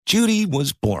Judy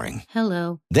was boring.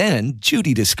 Hello. Then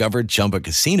Judy discovered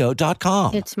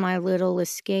ChumbaCasino.com. It's my little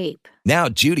escape. Now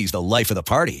Judy's the life of the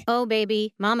party. Oh,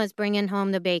 baby, mama's bringing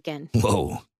home the bacon.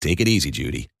 Whoa, take it easy,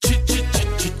 Judy.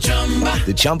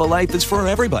 The Chumba life is for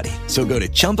everybody. So go to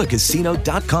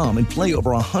ChumbaCasino.com and play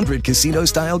over 100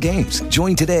 casino-style games.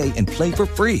 Join today and play for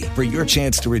free for your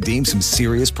chance to redeem some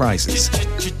serious prizes.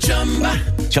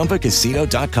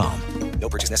 ChumbaCasino.com. No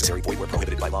purchase necessary. Void where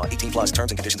prohibited by law. 18 plus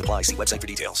terms and conditions apply. See website for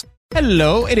details.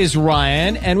 Hello, it is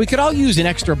Ryan, and we could all use an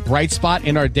extra bright spot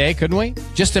in our day, couldn't we?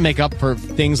 Just to make up for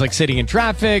things like sitting in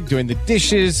traffic, doing the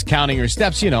dishes, counting your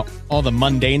steps, all the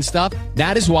mundane stuff.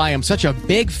 That is why I'm such a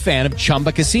big fan of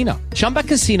Chumba Casino. Chumba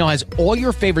Casino has all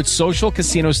your favorite social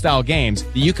casino-style games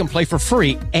that you can play for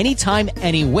free anytime,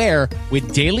 anywhere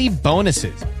with daily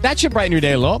bonuses. That should brighten your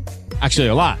day a little. Actually,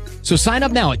 a lot. So sign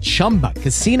up now at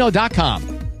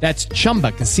ChumbaCasino.com. That's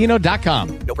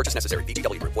ChumbaCasino.com. No purchase necessary.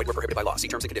 VGW. Void where prohibited by law. See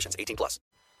terms and conditions. 18 plus.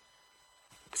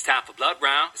 It's time for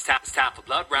Bloodround. It's time for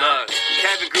Bloodround.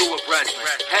 Kevin grew up wrestling,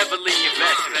 heavily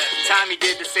invested. Tommy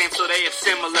did the same, so they have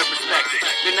similar perspectives.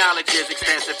 The knowledge is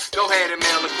extensive. Go ahead and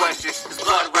mail a question. It's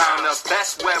Bloodround, the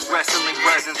best web wrestling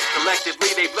presence. Collectively,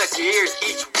 they bless your ears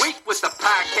each week with the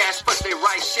podcast. Plus, they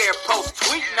write, share, post,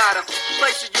 tweet. Not a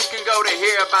place that you can go to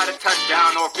hear about a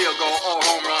touchdown or field goal or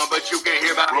home run, but you can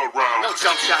hear about Bloodround. No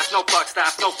jump shots, no puck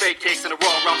stops, no fake kicks in the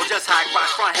Royal Rumble. Just high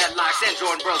cross, front headlocks, and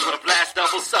Jordan Bros with a blast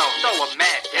double. So throw a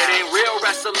mat. It ain't real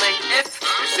wrestling, it's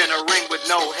in a ring with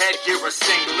no headgear or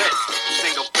singlet.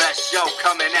 Single best show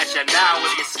coming at you now.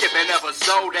 If you're skipping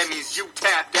episode, that means you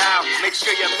tapped out. Make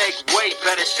sure you make weight,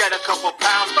 better shed a couple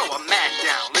pounds. Throw a mat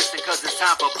down, listen cause it's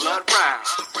time for Blood Round.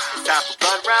 It's time for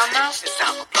Blood Round now. It's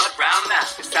time for Blood Round now.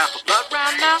 It's time for Blood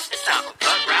Round now. It's time for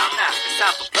Blood Round now. It's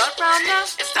time for Blood Round now.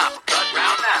 It's time for Blood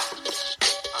Round now.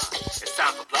 It's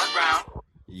time for Blood Round.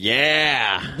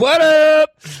 Yeah. What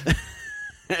up?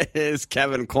 It's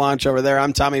Kevin Klonch over there.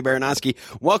 I'm Tommy Baranowski.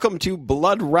 Welcome to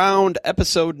Blood Round,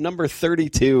 episode number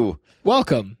 32.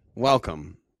 Welcome.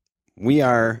 We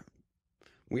are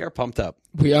pumped up.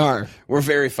 We are. We're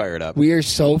very fired up. We are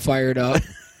so fired up.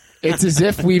 It's as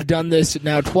if we've done this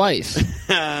now twice.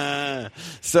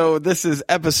 So this is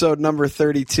episode number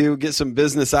 32. Get some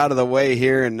business out of the way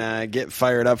here and get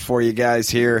fired up for you guys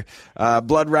here.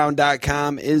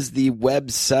 Bloodround.com is the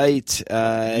website.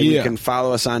 You can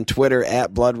follow us on Twitter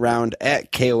at Bloodround,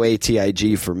 at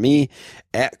KOATIG for me,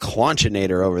 at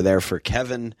Klonchinator over there for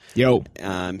Kevin. Yo.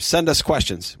 Send us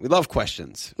questions. We love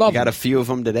questions. We got a few of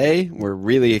them today. We're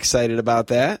really excited about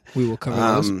that. We will cover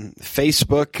those.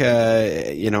 Facebook,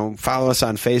 follow us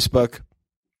on Facebook.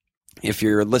 If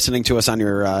you're listening to us on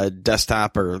your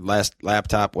desktop or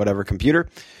laptop, whatever computer,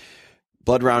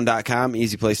 Bloodround.com,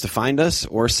 easy place to find us,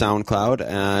 or SoundCloud.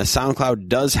 SoundCloud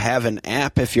does have an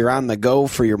app if you're on the go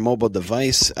for your mobile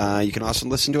device. You can also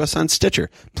listen to us on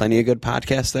Stitcher. Plenty of good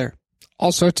podcasts there.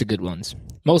 All sorts of good ones.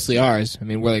 Mostly ours. I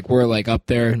mean, we're like up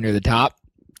there near the top.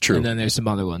 True. And then there's some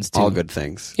other ones too. All good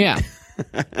things. Yeah.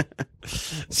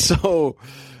 So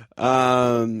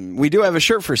we do have a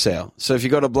shirt for sale. So if you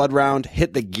go to Bloodround,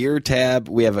 hit the gear tab.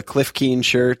 We have a Cliff Keen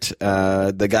shirt.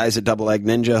 The guys at Double Leg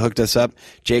Ninja hooked us up.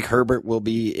 Jake Herbert will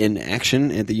be in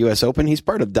action at the U.S. Open. He's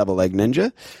part of Double Leg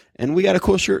Ninja, and we got a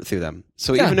cool shirt through them.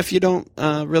 So even if you don't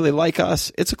really like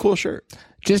us, it's a cool shirt.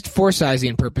 Just for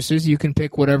sizing purposes, you can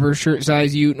pick whatever shirt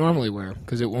size you normally wear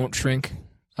because it won't shrink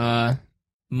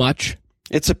much.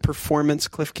 It's a performance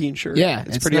Cliff Keen shirt. Yeah,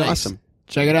 it's pretty nice. awesome.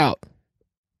 Check it out.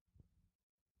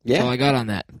 Yeah. That's all I got on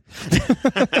that.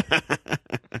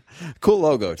 Cool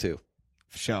logo, too.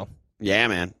 For sure. Yeah,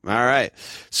 man. All right.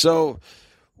 So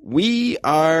we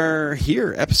are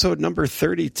here, episode number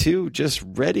 32, just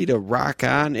ready to rock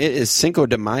on. It is Cinco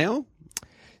de Mayo.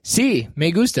 Sí,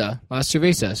 me gusta las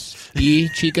cervezas y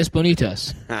chicas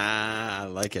bonitas. I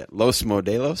like it. Los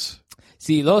modelos.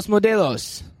 Sí, los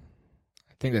modelos.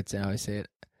 I think that's how I say it.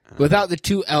 Without the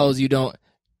two L's, you don't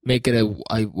make it a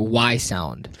Y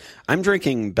sound. I'm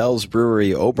drinking Bell's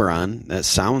Brewery Oberon. That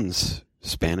sounds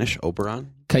Spanish,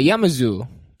 Oberon. Kalamazoo.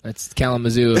 That's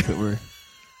Kalamazoo if it were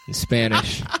in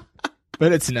Spanish.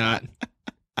 But it's not.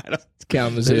 It's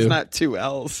Kalamazoo. There's not two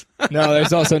L's. No,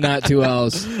 there's also not two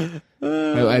L's.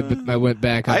 I went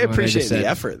back on I appreciate the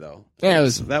effort, though. Yeah,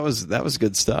 that was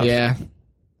good stuff. Yeah.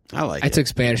 I like it. I took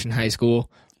Spanish in high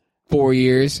school. 4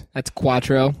 years. That's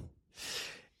cuatro.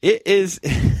 It is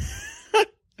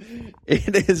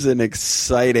it is an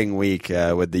exciting week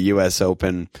with the U.S.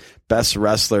 Open. Best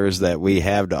wrestlers that we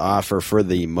have to offer for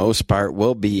the most part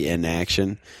will be in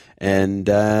action. And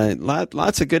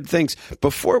lots of good things.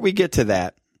 Before we get to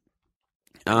that,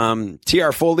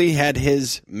 T.R. Foley had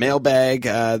his mailbag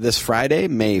this Friday,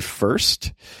 May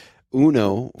 1st.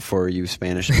 uno for you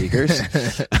Spanish speakers.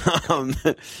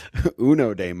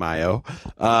 Uno de Mayo.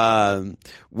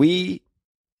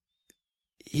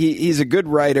 He's a good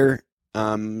writer.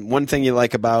 One thing you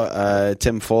like about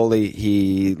Tim Foley,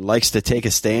 he likes to take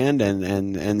a stand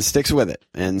and sticks with it.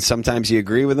 And sometimes you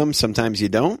agree with him, sometimes you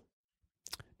don't.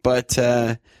 But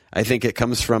I think it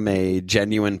comes from a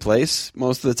genuine place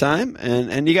most of the time,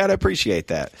 and you got to appreciate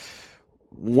that.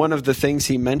 One of the things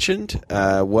he mentioned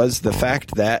was the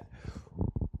fact that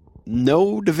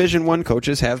no Division I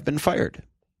coaches have been fired.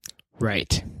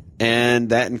 Right. And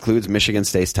that includes Michigan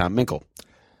State's Tom Minkle.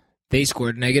 They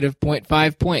scored negative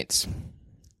 0.5 points.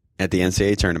 At the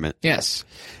NCAA tournament. Yes.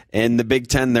 In the Big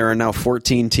Ten, there are now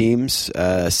 14 teams,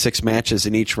 6 matches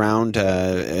in each round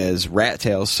as rat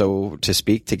tails, so to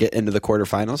speak, to get into the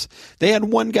quarterfinals. They had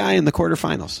one guy in the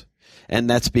quarterfinals, and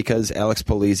that's because Alex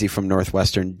Polizzi from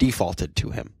Northwestern defaulted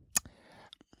to him.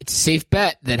 It's a safe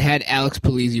bet that had Alex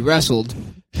Polizzi wrestled,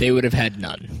 they would have had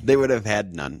none. They would have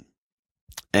had none.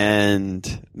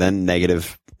 And then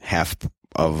negative half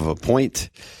of a point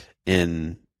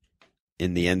in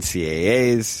the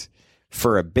NCAAs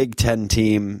for a Big Ten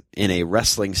team in a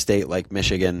wrestling state like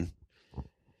Michigan.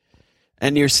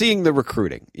 And you're seeing the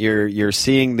recruiting. You're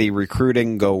seeing the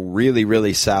recruiting go really,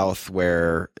 really south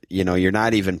where, you're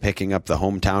not even picking up the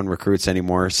hometown recruits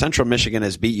anymore. Central Michigan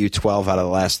has beat you 12 out of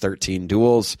the last 13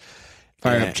 duels.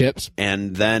 Fire up chips.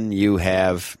 And then you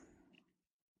have,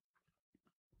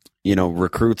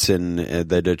 recruits in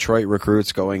the Detroit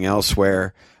recruits going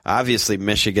elsewhere. Obviously,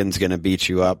 Michigan's going to beat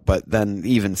you up, but then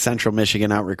even Central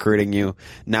Michigan out recruiting you.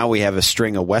 Now we have a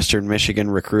string of Western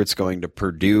Michigan recruits going to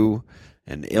Purdue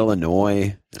and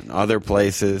Illinois and other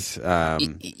places.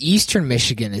 Eastern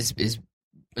Michigan is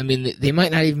they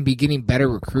might not even be getting better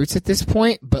recruits at this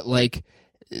point, but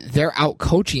they're out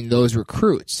coaching those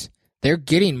recruits. They're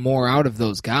getting more out of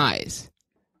those guys.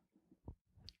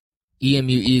 EMU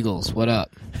Eagles, what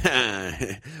up?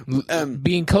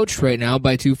 Being coached right now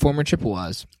by 2 former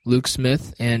Chippewas, Luke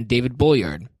Smith and David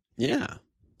Bolliard. Yeah.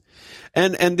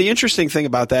 And the interesting thing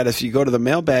about that, if you go to the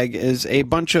mailbag, is a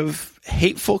bunch of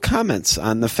hateful comments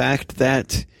on the fact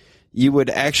that you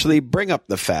would actually bring up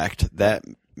the fact that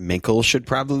Minkle should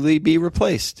probably be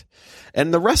replaced.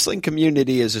 And the wrestling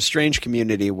community is a strange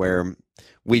community where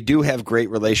we do have great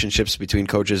relationships between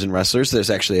coaches and wrestlers. There's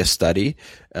actually a study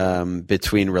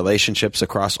between relationships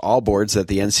across all boards that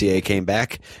the NCAA came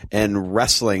back, and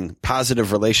wrestling,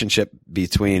 positive relationship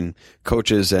between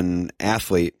coaches and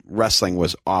athlete, wrestling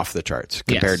was off the charts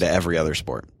compared to every other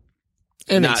sport.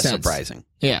 Not surprising.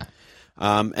 Yeah.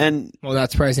 And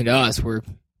not surprising to us. We're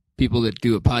people that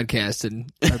do a podcast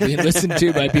and are being listened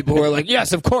to by people who are like,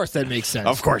 yes, of course that makes sense.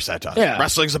 Of course that does. Yeah.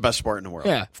 Wrestling's the best sport in the world.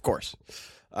 Yeah. Of course.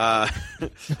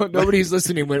 Nobody's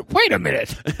listening went, wait a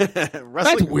minute.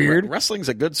 That's weird. Wrestling's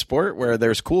a good sport where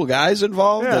there's cool guys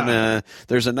involved and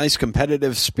there's a nice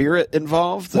competitive spirit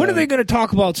involved. When are they going to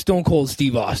talk about Stone Cold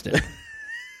Steve Austin?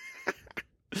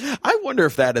 I wonder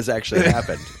if that has actually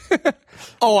happened.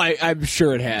 I'm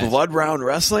sure it has. Bloodround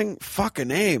wrestling? Fucking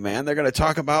A, man. They're going to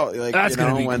talk about that's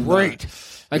going to be great.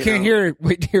 I can't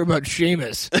wait to hear about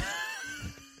Sheamus.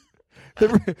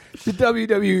 The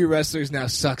WWE wrestlers now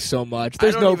suck so much.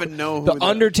 There's I don't even know who the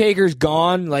Undertaker's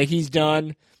gone. He's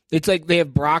done. It's like they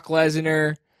have Brock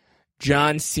Lesnar,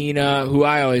 John Cena, who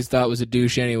I always thought was a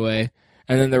douche anyway,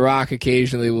 and then The Rock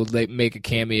occasionally will make a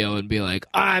cameo and be like,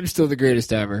 I'm still the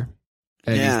greatest ever.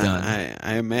 And he's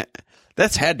done.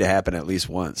 That's had to happen at least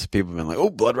once. People have been like, oh,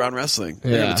 Bloodround wrestling.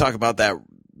 They're going to talk about that.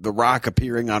 The Rock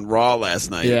appearing on Raw last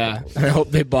night. Yeah, I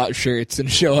hope they bought shirts and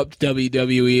show up to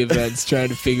WWE events trying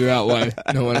to figure out why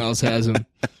no one else has them.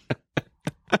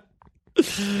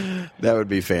 That would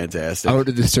be fantastic. I went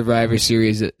to the Survivor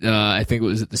Series at, I think it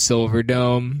was at the Silver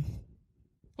Dome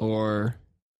or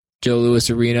Joe Louis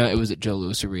Arena. It was at Joe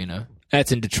Louis Arena.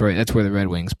 That's in Detroit. That's where the Red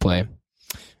Wings play.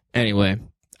 Anyway,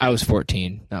 I was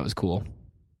 14. That was cool.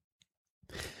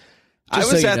 I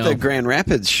was at the Grand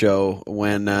Rapids show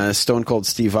when Stone Cold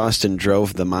Steve Austin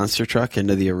drove the monster truck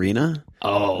into the arena.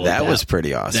 Oh, that was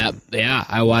pretty awesome.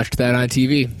 I watched that on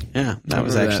TV. Yeah, that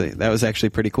was actually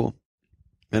pretty cool.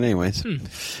 And anyways,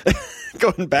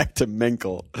 going back to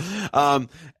Minkle,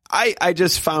 I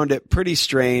just found it pretty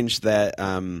strange that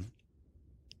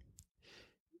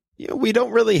we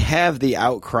don't really have the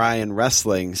outcry in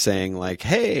wrestling saying like,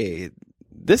 "Hey,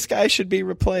 this guy should be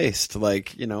replaced,"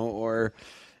 or.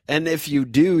 And if you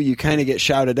do, you kind of get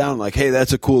shouted down like, hey,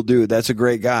 that's a cool dude. That's a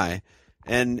great guy.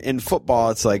 And in football,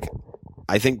 it's like,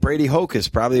 I think Brady Hoke is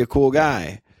probably a cool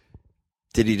guy.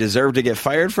 Did he deserve to get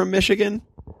fired from Michigan?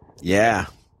 Yeah.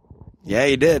 Yeah,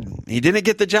 he did. He didn't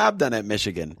get the job done at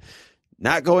Michigan.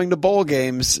 not going to bowl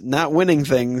games, not winning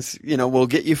things, will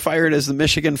get you fired as the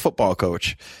Michigan football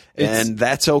coach. And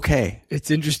that's okay.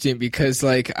 It's interesting because,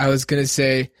 like, I was going to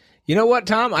say, you know what,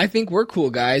 Tom? I think we're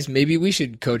cool guys. Maybe we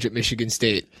should coach at Michigan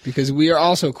State because we are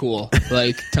also cool,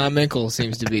 like Tom Minkle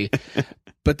seems to be.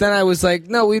 But then I was like,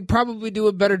 no, we'd probably do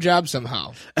a better job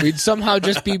somehow. We'd somehow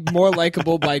just be more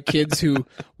likable by kids who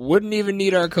wouldn't even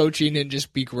need our coaching and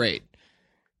just be great.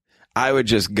 I would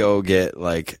just go get,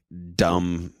 like,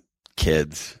 dumb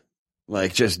kids,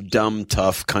 like just dumb,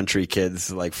 tough country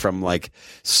kids, like from like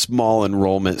small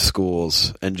enrollment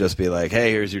schools, and just be like, hey,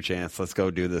 here's your chance. Let's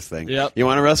go do this thing. Yep. You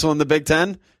want to wrestle in the Big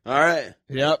Ten? All right.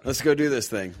 Yep. Let's go do this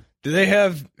thing. Do they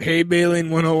have hay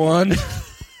baling 101?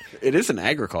 It is an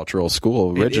agricultural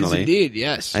school originally. It is indeed,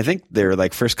 yes. I think they were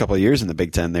like first couple of years in the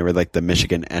Big Ten, they were like the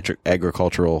Michigan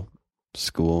Agricultural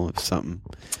School of something.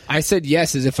 I said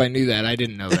yes as if I knew that. I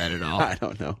didn't know that at all. I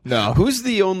don't know. No. Who's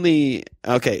the only...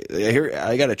 Okay, here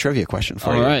I got a trivia question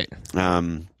for you. All right. I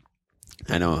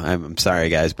know, I'm sorry,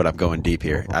 guys, but I'm going deep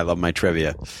here. I love my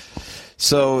trivia.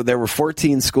 So there were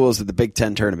 14 schools at the Big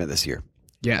Ten tournament this year.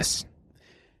 Yes.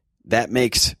 That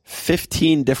makes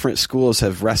 15 different schools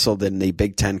have wrestled in the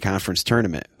Big Ten Conference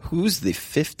tournament. Who's the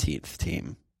 15th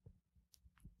team?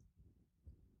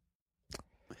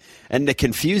 And to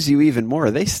confuse you even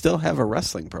more, they still have a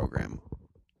wrestling program.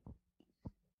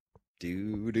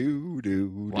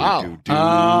 Wow.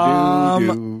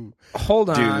 Hold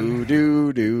on.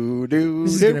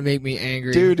 This is gonna make me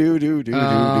angry. It's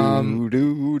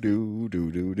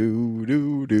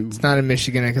not in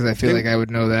Michigan because I feel like I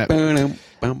would know that.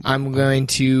 I'm going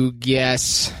to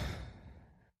guess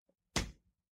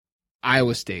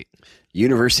Iowa State.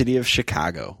 University of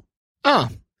Chicago. Oh.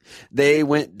 They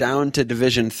went down to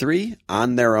Division III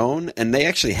on their own, and they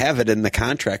actually have it in the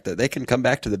contract that they can come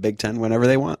back to the Big Ten whenever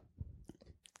they want.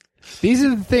 These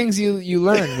are the things you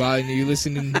learn while you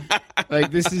listen to,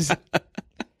 like, this is...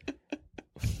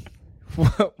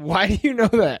 Why do you know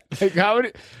that? Like, how would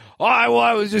it... I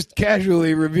was just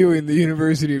casually reviewing the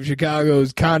University of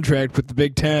Chicago's contract with the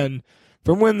Big Ten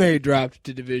from when they dropped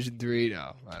to Division III.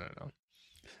 No, I don't know.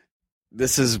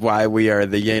 This is why we are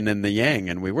the yin and the yang,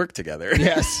 and we work together.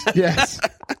 Yes, yes.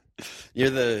 You're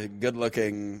the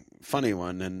good-looking, funny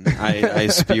one, and I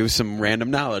spew some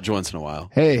random knowledge once in a while.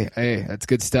 Hey, that's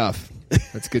good stuff.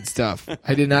 That's good stuff.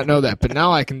 I did not know that, but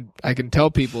now I can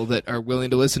tell people that are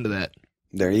willing to listen to that.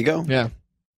 There you go. Yeah.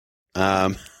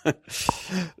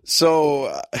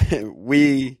 So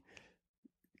we...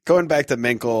 Going back to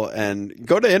Minkle, and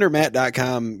go to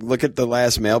intermat.com, look at the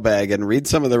last mailbag, and read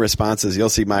some of the responses. You'll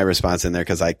see my response in there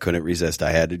because I couldn't resist. I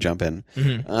had to jump in.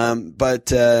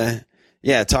 Mm-hmm.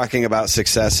 Yeah, talking about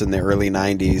success in the early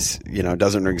 90s,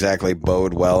 doesn't exactly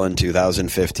bode well in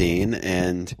 2015.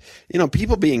 And,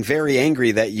 people being very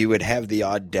angry that you would have the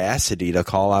audacity to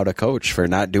call out a coach for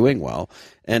not doing well.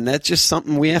 And that's just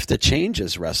something we have to change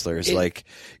as wrestlers.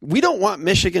 We don't want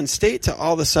Michigan State to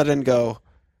all of a sudden go,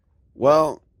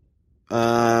 well,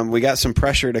 we got some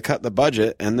pressure to cut the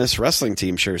budget, and this wrestling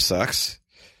team sure sucks.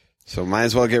 So might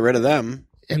as well get rid of them.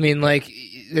 I mean,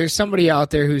 there's somebody out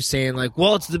there who's saying,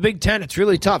 well, it's the Big Ten. It's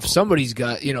really tough. Somebody's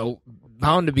got,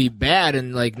 bound to be bad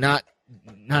and, not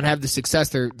have the success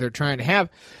they're trying to have.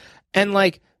 And,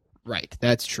 right,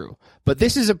 that's true. But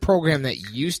this is a program that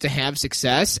used to have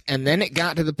success, and then it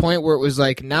got to the point where it was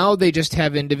now they just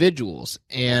have individuals.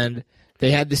 And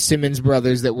they had the Simmons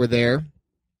brothers that were there.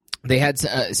 They had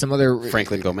some other...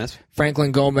 Franklin Gomez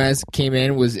came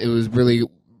in. It was really,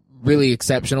 really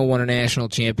exceptional, won a national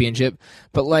championship.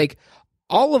 But,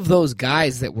 all of those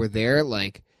guys that were there,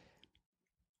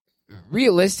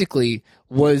 realistically,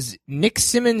 was Nick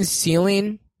Simmons'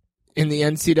 ceiling in the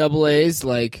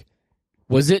NCAAs,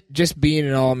 was it just being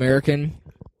an All-American?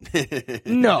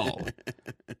 No.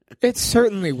 It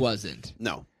certainly wasn't.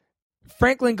 No.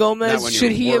 Franklin Gomez,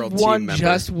 should he have won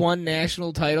just one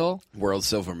national title? World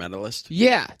silver medalist?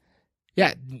 Yeah.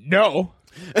 Yeah, no.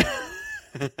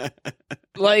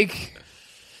 These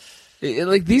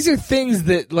are things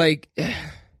that,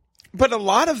 But a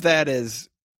lot of that is,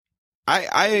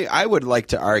 I would like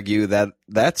to argue that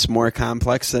that's more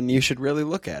complex than you should really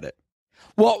look at it.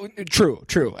 Well, true.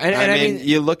 And I mean,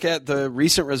 you look at the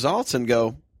recent results and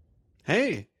go,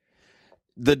 hey,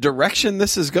 the direction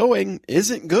this is going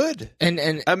isn't good.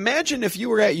 And imagine if you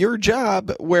were at your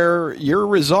job where your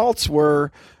results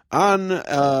were on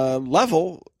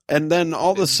level, and then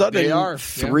all of a sudden,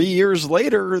 3 years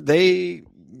later, they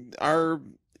are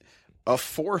a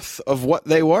fourth of what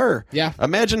they were. Yeah.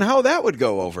 Imagine how that would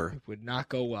go over. It would not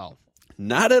go well.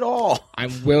 Not at all.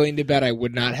 I'm willing to bet I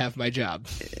would not have my job.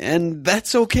 And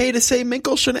that's okay to say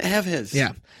Minkle shouldn't have his.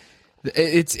 Yeah.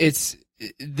 It's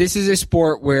this is a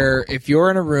sport where if you're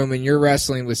in a room and you're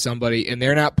wrestling with somebody and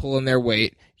they're not pulling their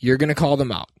weight, you're going to call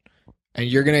them out. And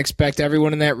you're going to expect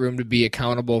everyone in that room to be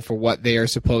accountable for what they are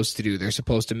supposed to do. They're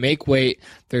supposed to make weight.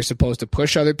 They're supposed to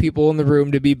push other people in the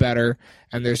room to be better.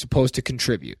 And they're supposed to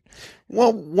contribute.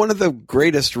 Well, one of the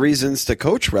greatest reasons to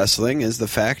coach wrestling is the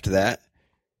fact that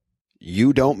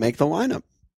you don't make the lineup.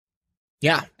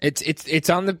 Yeah,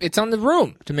 it's on the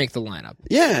room to make the lineup.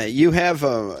 Yeah, you have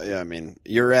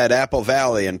you're at Apple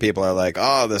Valley and people are like,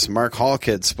 oh, this Mark Hall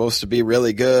kid's supposed to be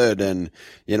really good, and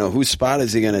whose spot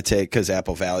is he going to take? Because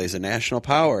Apple Valley is a national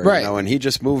power, right? And he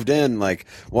just moved in. Like,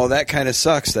 well, that kind of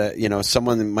sucks that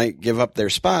someone might give up their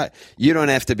spot. You don't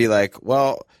have to be like,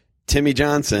 well, Timmy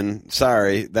Johnson,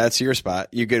 sorry, that's your spot.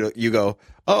 You go,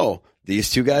 oh,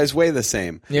 these two guys weigh the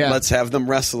same. Yeah. Let's have them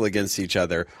wrestle against each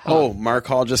other. Oh, Mark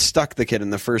Hall just stuck the kid in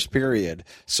the first period.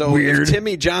 So Weird. If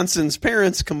Timmy Johnson's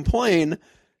parents complain,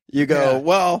 you go,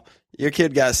 well, your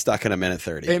kid got stuck in a minute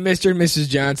 30. Hey, Mr. and Mrs.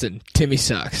 Johnson, Timmy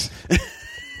sucks.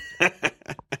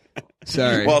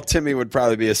 Sorry. Well, Timmy would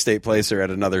probably be a state placer at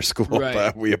another school, Right.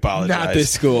 but we apologize. Not this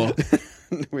school.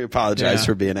 We apologize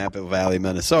for being Apple Valley,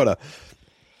 Minnesota.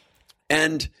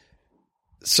 And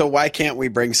so why can't we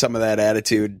bring some of that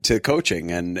attitude to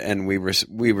coaching? And we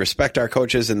respect our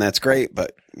coaches, and that's great.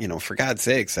 But, for God's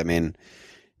sakes,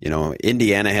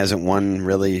 Indiana hasn't won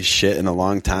really shit in a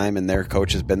long time, and their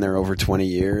coach has been there over 20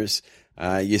 years.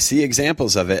 You see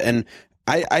examples of it. And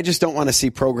I just don't want to see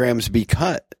programs be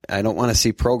cut. I don't want to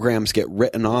see programs get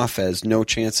written off as no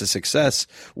chance of success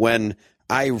when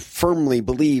I firmly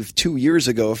believe 2 years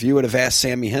ago, if you would have asked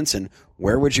Sammy Henson,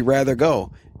 where would you rather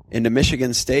go? Into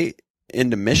Michigan State?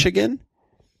 Into Michigan,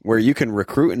 where you can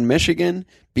recruit in Michigan,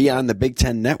 be on the Big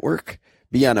Ten network,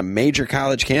 be on a major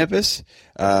college campus,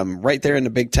 right there in the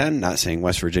Big Ten. Not saying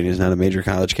West Virginia is not a major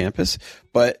college campus,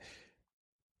 but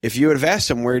if you would have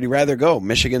asked him, where would he rather go,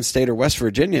 Michigan State or West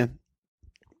Virginia,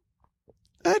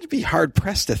 I'd be hard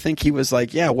pressed to think he was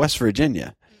like, yeah, West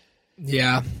Virginia.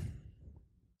 Yeah.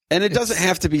 And it doesn't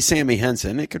have to be Sammy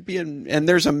Henson. It could be, and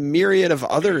there's a myriad of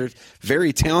other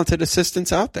very talented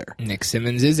assistants out there. Nick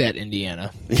Simmons is at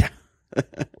Indiana. Yeah.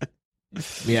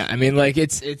 Yeah,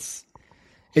 it's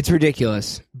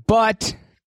ridiculous. But,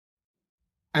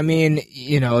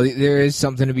 there is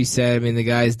something to be said. The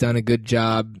guy's done a good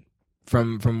job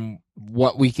from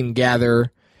what we can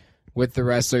gather with the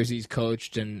wrestlers he's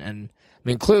coached. And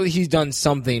clearly he's done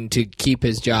something to keep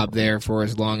his job there for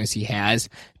as long as he has,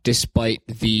 despite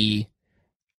the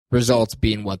results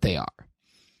being what they are.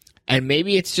 And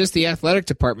maybe it's just the athletic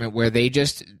department where they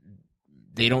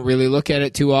don't really look at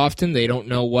it too often. They don't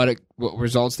know what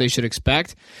results they should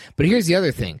expect. But here's the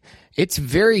other thing. It's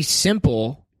very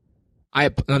simple.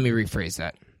 Let me rephrase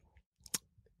that.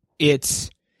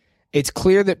 It's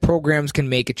clear that programs can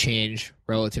make a change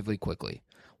relatively quickly.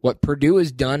 What Purdue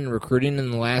has done in recruiting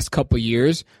in the last couple of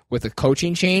years with a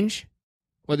coaching change,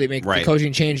 they make the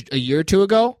coaching change a year or two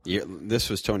ago. This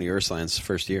was Tony Ursland's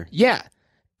first year. Yeah.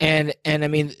 And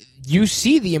you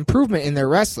see the improvement in their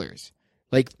wrestlers.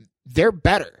 They're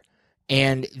better.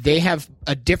 And they have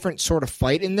a different sort of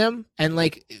fight in them. And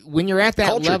when you're at that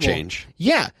culture level, change.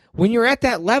 Yeah. When you're at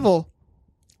that level,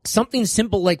 something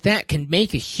simple like that can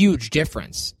make a huge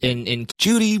difference in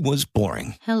Judy was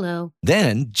boring. Hello.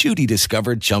 Then Judy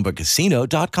discovered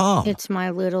ChumbaCasino.com. It's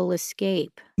my little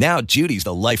escape. Now Judy's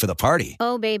the life of the party.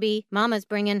 Oh, baby, mama's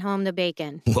bringing home the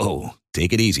bacon. Whoa,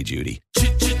 take it easy, Judy.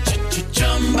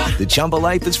 The Chumba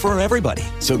life is for everybody.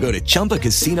 So go to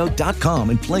ChumbaCasino.com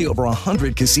and play over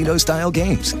 100 casino-style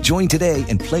games. Join today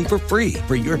and play for free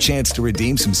for your chance to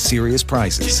redeem some serious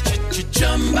prizes.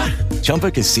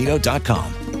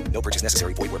 ChumbaCasino.com. No purchase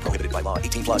necessary. Void where prohibited by law.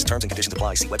 18 plus terms and conditions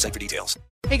apply. See website for details.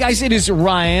 Hey guys, it is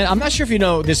Ryan. I'm not sure if you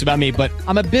know this about me, but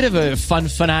I'm a bit of a fun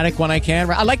fanatic when I can.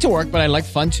 I like to work, but I like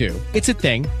fun too. It's a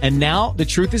thing. And now the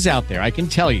truth is out there. I can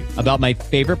tell you about my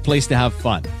favorite place to have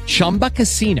fun. Chumba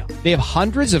Casino. They have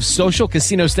hundreds of social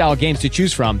casino style games to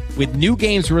choose from with new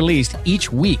games released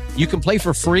each week. You can play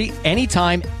for free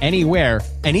anytime, anywhere.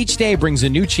 And each day brings a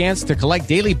new chance to collect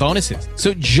daily bonuses.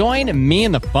 So join me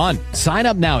in the fun. Sign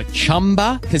up now at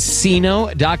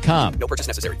ChumbaCasino.com. No purchase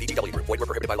necessary. VGW Group. Void where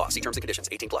prohibited by law. See terms and conditions.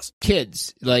 18 plus.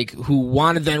 Kids who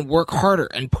want to then work harder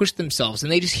and push themselves,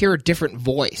 and they just hear a different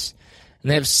voice.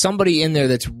 And they have somebody in there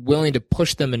that's willing to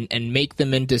push them and make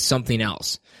them into something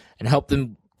else and help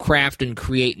them craft and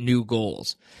create new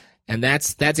goals. And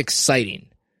that's exciting.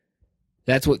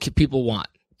 That's what people want.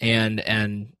 And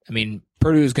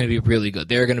Purdue is going to be really good.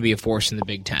 They're going to be a force in the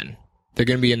Big Ten. They're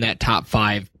going to be in that top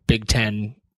 5 Big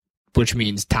Ten, which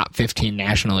means top 15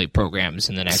 National League programs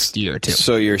in the next year or two.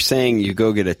 So you're saying you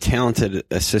go get a talented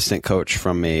assistant coach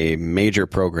from a major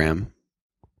program,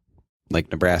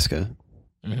 like Nebraska,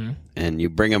 and you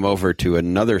bring him over to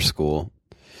another school,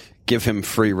 give him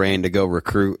free reign to go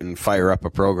recruit and fire up a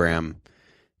program,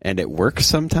 and it works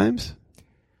sometimes?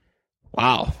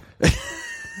 Wow.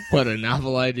 What a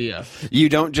novel idea. You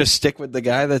don't just stick with the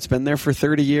guy that's been there for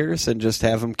 30 years and just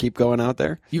have him keep going out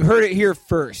there? You heard it here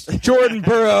first. Jordan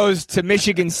Burroughs to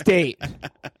Michigan State.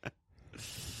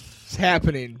 It's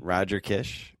happening. Roger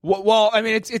Kish? Well, I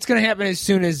mean, it's going to happen as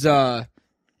soon as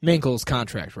Minkel's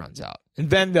contract runs out. And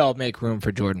then they'll make room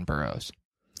for Jordan Burroughs.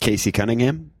 Casey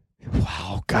Cunningham?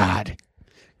 Wow, God.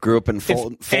 Grew up in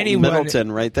Fulton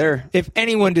Middleton right there. If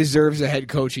anyone deserves a head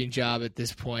coaching job at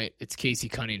this point, it's Casey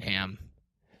Cunningham.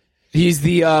 He's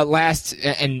the last,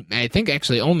 and I think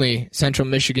actually only, Central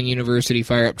Michigan University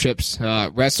Fire Up Chips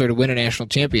wrestler to win a national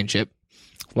championship.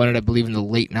 Won it, I believe, in the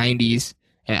late 90s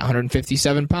at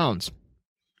 157 pounds.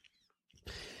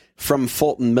 From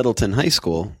Fulton Middleton High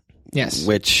School. Yes.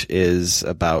 Which is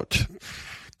about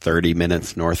 30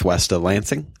 minutes northwest of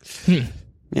Lansing.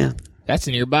 Yeah. That's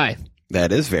nearby.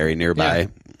 That is very nearby.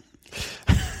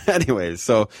 Yeah. Anyways,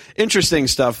 so interesting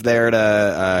stuff there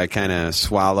to kind of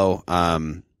swallow.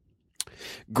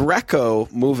 Greco,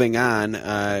 moving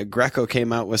on. Greco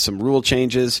came out with some rule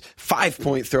changes.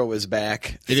 5-point throw is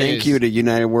back. Thank you to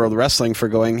United World Wrestling for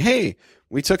going, hey,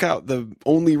 we took out the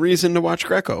only reason to watch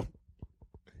Greco.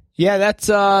 Yeah, that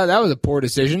was a poor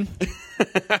decision.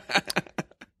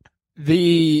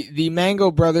 The Mango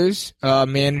brothers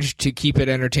managed to keep it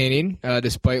entertaining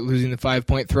despite losing the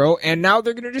 5-point throw, and now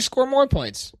they're going to just score more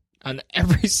points on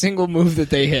every single move that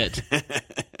they hit.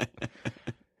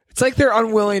 It's like they're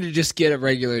unwilling to just get a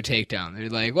regular takedown. They're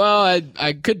like, well,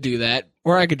 I could do that,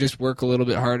 or I could just work a little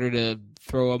bit harder to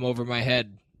throw them over my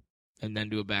head and then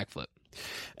do a backflip.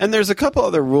 And there's a couple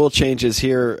other rule changes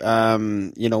here.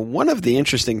 One of the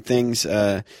interesting things,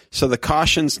 so the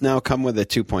cautions now come with a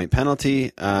 2-point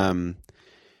penalty. I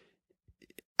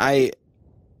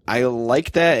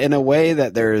like that in a way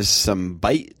that there's some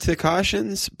bite to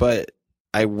cautions, but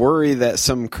I worry that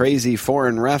some crazy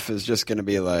foreign ref is just going to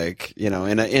be like, in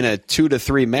a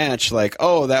 2-3 match, like,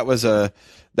 oh, that was a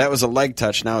leg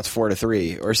touch. Now it's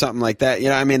 4-3 or something like that.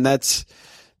 I mean, that's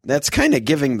kind of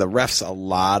giving the refs a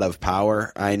lot of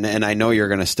power. And I know you're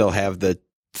going to still have the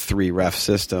 3-ref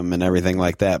system and everything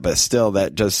like that, but still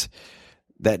that does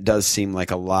seem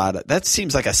like a lot. That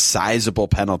seems like a sizable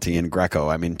penalty in Greco.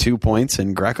 I mean, 2 points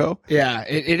in Greco. Yeah.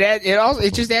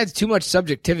 It just adds too much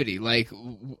subjectivity. Like,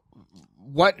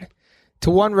 what to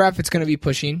one ref it's going to be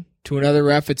pushing, to another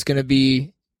ref it's going to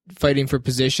be fighting for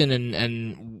position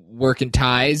and working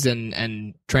ties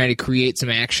and trying to create some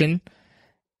action,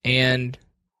 and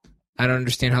I don't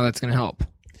understand how that's going to help.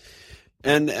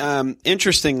 And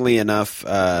interestingly enough,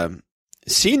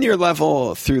 senior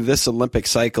level through this Olympic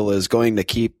cycle is going to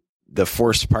keep the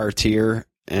forced parterre,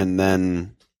 and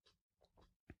then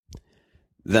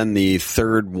the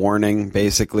third warning,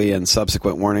 basically, and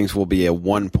subsequent warnings will be a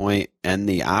 1-point and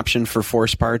the option for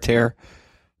forced parterre.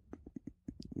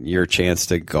 Your chance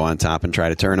to go on top and try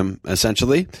to turn them,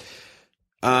 essentially.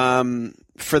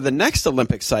 For the next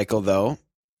Olympic cycle, though,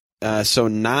 so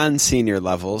non-senior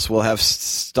levels will have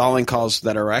stalling calls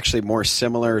that are actually more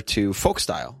similar to folk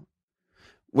style,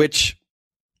 which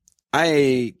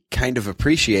I kind of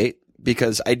appreciate,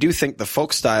 because I do think the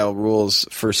folk style rules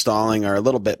for stalling are a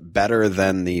little bit better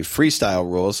than the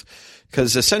freestyle rules,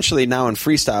 because essentially now in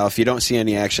freestyle, if you don't see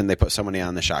any action, they put somebody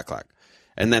on the shot clock.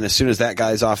 And then as soon as that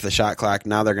guy's off the shot clock,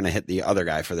 now they're going to hit the other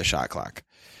guy for the shot clock.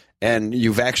 And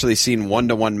you've actually seen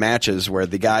 1-to-1 matches where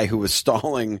the guy who was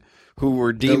stalling, who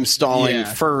were deemed stalling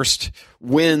first,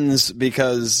 wins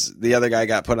because the other guy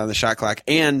got put on the shot clock.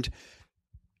 And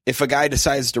if a guy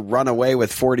decides to run away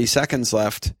with 40 seconds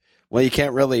left, well, you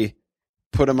can't really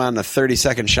put him on a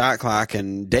 30-second shot clock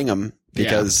and ding him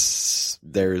because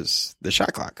there's the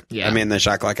shot clock. Yeah. I mean, the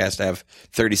shot clock has to have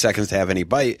 30 seconds to have any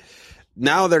bite.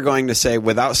 Now they're going to say,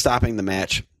 without stopping the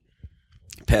match,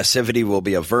 passivity will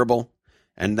be a verbal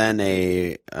and then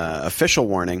a official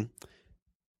warning.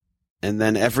 And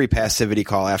then every passivity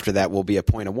call after that will be a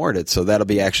point awarded. So that'll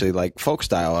be actually like folk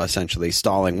style, essentially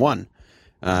stalling one.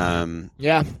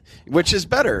 Which is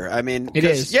better. I mean, it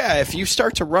is. Yeah, if you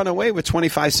start to run away with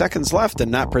 25 seconds left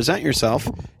and not present yourself,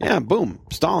 boom,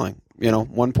 stalling.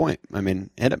 1 point. I mean,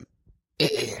 hit him.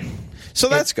 So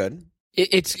that's good.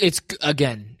 It's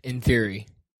again in theory.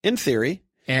 In theory.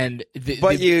 And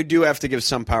you do have to give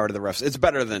some power to the refs. It's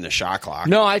better than the shot clock.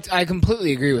 No, I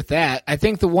completely agree with that. I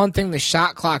think the one thing the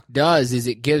shot clock does is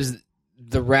it gives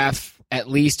the ref, at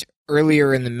least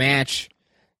earlier in the match,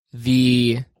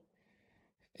 it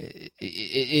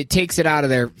takes it out of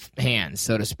their hands,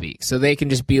 so to speak. So they can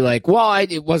just be like, well,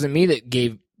 it wasn't me that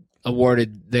gave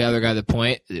awarded the other guy the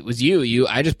point. It was you.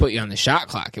 I just put you on the shot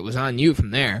clock. It was on you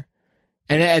from there.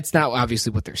 And it's not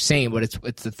obviously what they're saying, but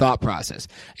it's the thought process.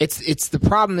 It's the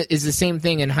problem that is the same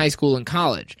thing in high school and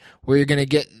college, where you're going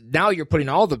to now you're putting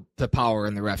all the power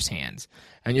in the ref's hands.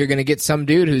 And you're going to get some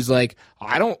dude who's like,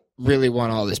 I don't really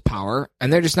want all this power,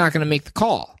 and they're just not going to make the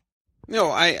call.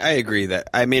 No, I agree that.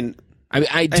 I mean,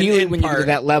 ideally, when you get to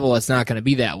that level, it's not going to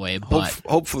be that way. But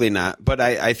hopefully not. But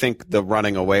I think the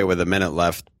running away with a minute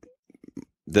left,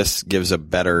 this gives a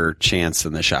better chance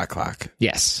than the shot clock.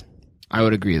 Yes, I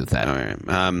would agree with that. All right.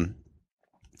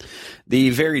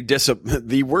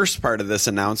 The worst part of this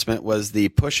announcement was the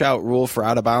push-out rule for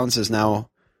out of bounds is now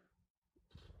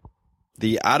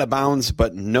the out of bounds,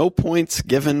 but no points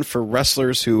given for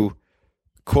wrestlers who,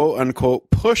 quote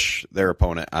unquote, push their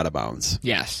opponent out of bounds.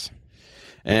 Yes.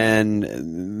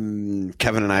 And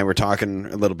Kevin and I were talking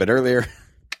a little bit earlier.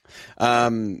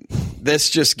 This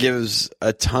just gives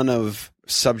a ton of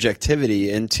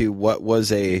subjectivity into what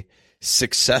was a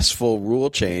successful rule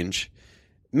change,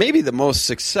 maybe the most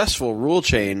successful rule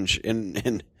change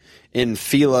in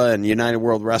FILA and United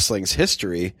World Wrestling's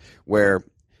history, where,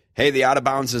 hey, the out of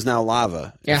bounds is now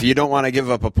lava. Yeah. If you don't want to give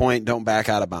up a point, don't back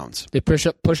out of bounds. The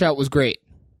push out was great.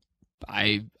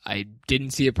 I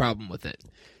didn't see a problem with it.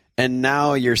 And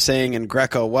now you're saying in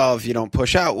Greco, well, if you don't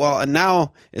push out, well, and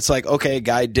now it's like, okay,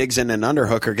 guy digs in an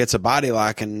underhook or gets a body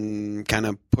lock and kind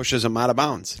of pushes him out of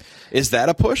bounds. Is that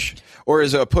a push? Or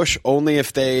is it a push only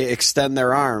if they extend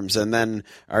their arms? And then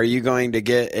are you going to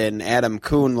get an Adam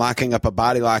Kuhn locking up a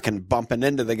body lock and bumping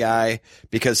into the guy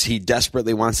because he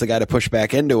desperately wants the guy to push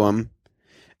back into him?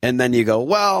 And then you go,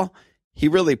 well, he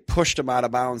really pushed him out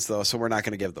of bounds, though, so we're not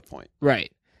going to give the point.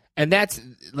 Right. And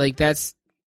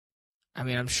I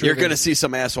mean, I'm sure you're going to see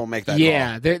some asshole make that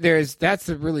call. There's that's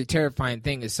the really terrifying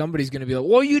thing is somebody's going to be like,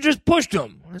 well, you just pushed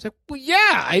him. I was like, well, yeah,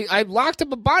 I locked up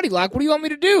a body lock. What do you want me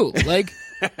to do? Like,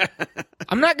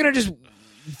 I'm not going to just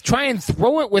try and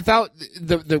throw it without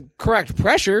the correct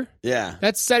pressure. Yeah.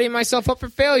 That's setting myself up for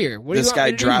failure. What this do you want guy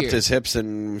me to dropped do here? his hips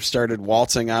and started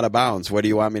waltzing out of bounds. What do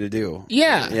you want me to do?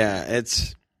 Yeah. Yeah,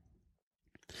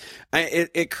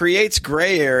 it creates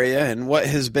gray area in what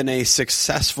has been a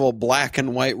successful black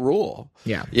and white rule.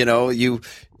 Yeah. You know, you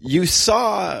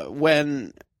saw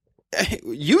when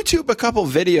YouTube a couple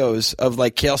videos of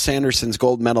like Cael Sanderson's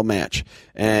gold medal match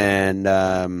and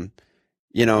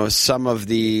some of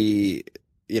the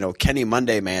Kenny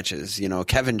Monday matches,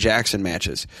 Kevin Jackson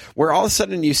matches, where all of a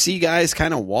sudden you see guys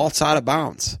kind of waltz out of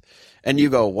bounds and you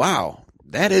go, wow,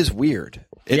 that is weird.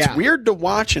 It's weird to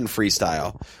watch in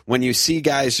freestyle when you see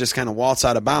guys just kind of waltz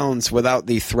out of bounds without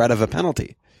the threat of a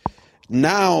penalty.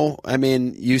 Now, I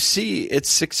mean, you see it's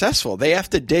successful. They have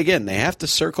to dig in. They have to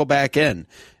circle back in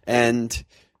and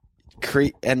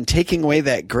taking away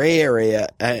that gray area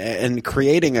and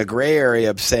creating a gray area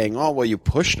of saying, oh, well, you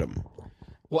pushed them.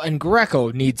 Well, and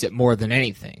Greco needs it more than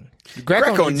anything.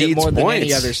 Greco needs it more points. Than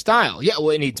any other style. Yeah, well,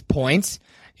 it needs points.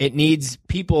 It needs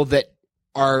people that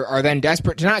are then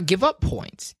desperate to not give up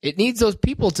points. It needs those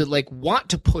people to like want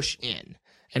to push in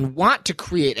and want to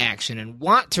create action and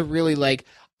want to really like,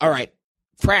 all right,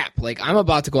 crap, like I'm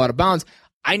about to go out of bounds.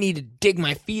 I need to dig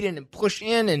my feet in and push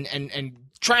in and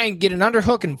try and get an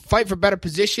underhook and fight for better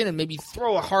position and maybe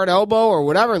throw a hard elbow or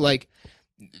whatever. Like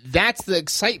that's the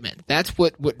excitement. That's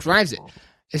what drives it.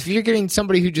 If you're getting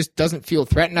somebody who just doesn't feel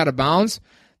threatened out of bounds,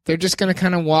 they're just going to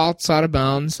kind of waltz out of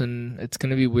bounds and it's going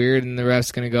to be weird and the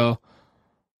ref's going to go,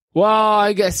 well,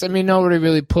 I guess, nobody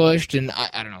really pushed, and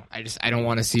I don't know. I don't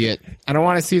want to see it. I don't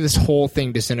want to see this whole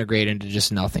thing disintegrate into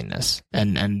just nothingness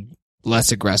and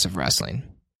less aggressive wrestling.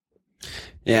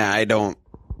 Yeah, I don't.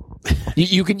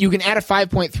 You can add a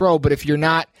 5-point throw, but if you're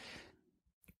not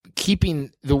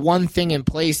keeping the one thing in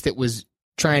place that was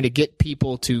trying to get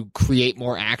people to create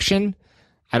more action,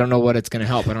 I don't know what it's going to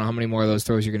help. I don't know how many more of those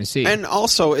throws you're going to see. And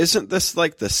also, isn't this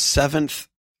like the 7th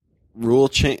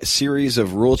series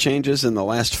of rule changes in the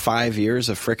last 5 years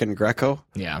of frickin' Greco?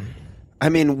 Yeah. I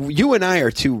mean, you and I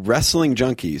are two wrestling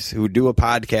junkies who do a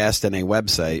podcast and a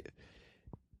website,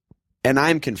 and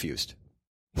I'm confused.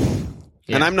 Yeah.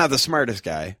 And I'm not the smartest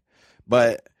guy,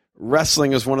 but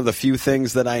wrestling is one of the few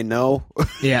things that I know.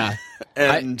 Yeah.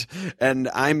 and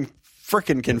I'm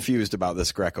frickin' confused about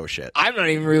this Greco shit. I'm not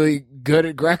even really good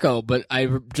at Greco, but I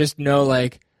just know,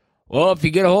 like, well, if you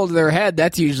get a hold of their head,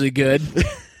 that's usually good.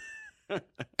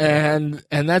 and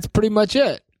that's pretty much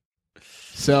it.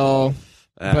 So,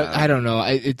 but I don't know.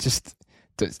 It just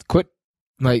quit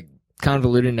like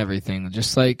convoluting everything.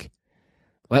 Just like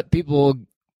let people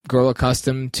grow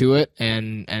accustomed to it,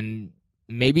 and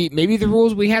maybe the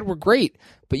rules we had were great,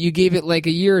 but you gave it like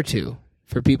a year or two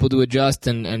for people to adjust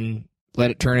and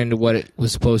let it turn into what it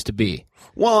was supposed to be.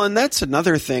 Well, and that's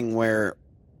another thing where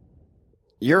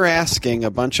you're asking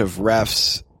a bunch of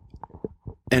refs,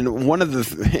 and one of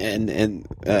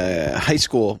the high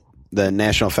school, the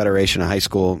National Federation of High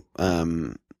School,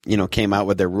 came out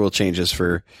with their rule changes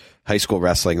for high school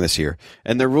wrestling this year,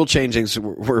 and their rule changes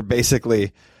were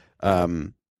basically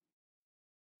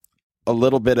a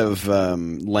little bit of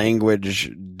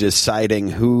language deciding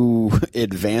who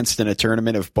advanced in a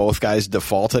tournament if both guys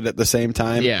defaulted at the same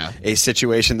time. Yeah. A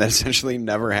situation that essentially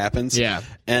never happens. Yeah.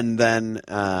 And then,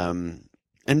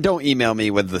 and don't email me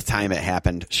with the time it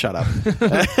happened. Shut up.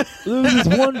 There was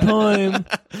one time.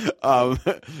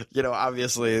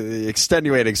 Obviously the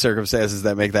extenuating circumstances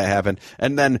that make that happen.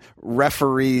 And then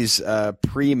referees'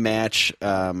 pre-match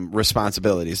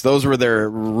responsibilities. Those were their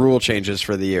rule changes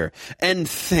for the year. And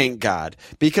thank God,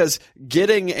 because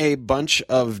getting a bunch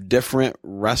of different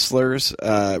wrestlers,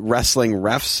 wrestling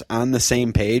refs on the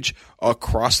same page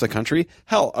across the country,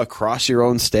 hell, across your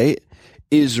own state,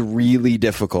 is really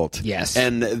difficult. Yes.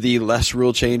 And the less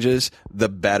rule changes, the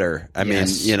better. I mean,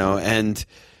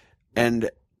 and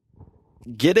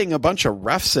getting a bunch of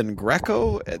refs in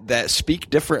Greco that speak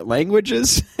different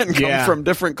languages and come from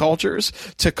different cultures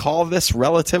to call this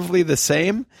relatively the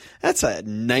same, that's a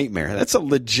nightmare. That's a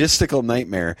logistical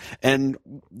nightmare. And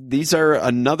these are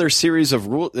another series of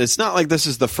rules. It's not like this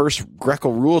is the first Greco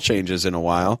rule changes in a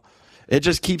while. It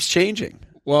just keeps changing.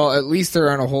 Well, at least there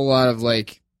aren't a whole lot of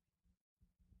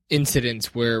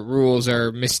incidents where rules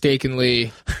are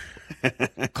mistakenly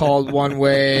called one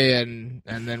way and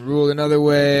then ruled another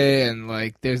way, and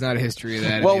there's not a history of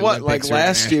that. Well,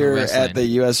 last year at the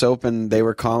U.S. Open, they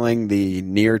were calling the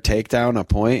near takedown a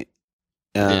point,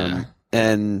 and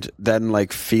then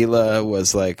Fila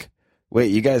was like, "Wait,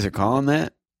 you guys are calling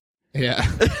that?" Yeah.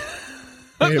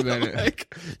 Wait a minute.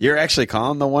 You're actually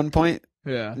calling the 1 point?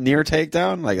 Yeah. Near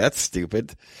takedown? That's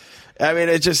stupid. I mean,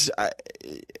 it just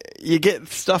you get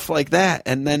stuff like that,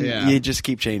 and then you just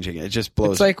keep changing it. It just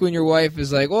blows. It's like when your wife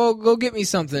is like, "Well, go get me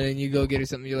something," and you go get her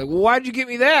something. You're like, "Well, why'd you get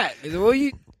me that?" Like, "Well,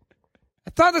 I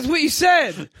thought that's what you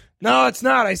said." "No, it's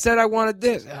not. I said I wanted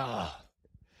this." Oh.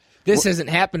 This hasn't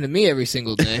happened to me every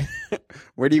single day.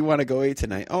 Where do you want to go eat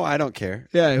tonight? Oh, I don't care.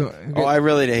 Yeah. I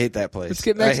really hate that place. Let's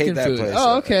get Mexican I hate food. that place.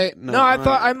 Oh, okay. No, I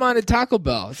thought I wanted Taco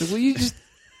Bell. It's like, well, you just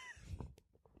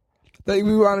thought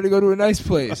we wanted to go to a nice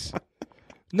place.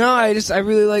 No, I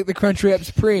really like the Crunchwrap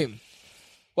Supreme.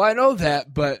 Well, I know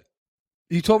that, but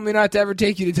you told me not to ever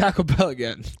take you to Taco Bell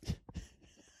again.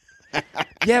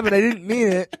 Yeah, but I didn't mean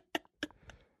it.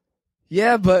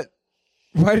 Yeah, but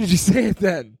why did you say it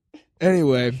then?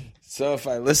 Anyway. So if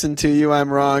I listen to you, I'm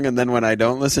wrong, and then when I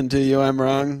don't listen to you, I'm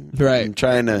wrong. Right. I'm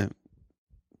trying to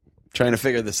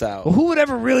figure this out. Well, who would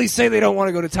ever really say they don't want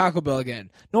to go to Taco Bell again?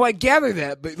 No, I gather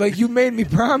that, but you made me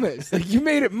promise. You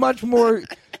made it much more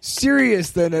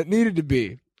serious than it needed to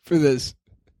be for this.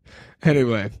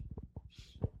 Anyway,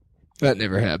 that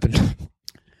never happened.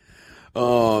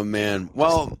 Oh man.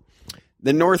 Well,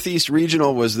 the Northeast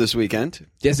Regional was this weekend.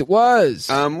 Yes, it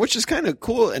was. Which is kind of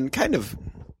cool and kind of,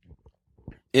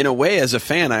 in a way, as a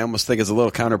fan, I almost think it's a little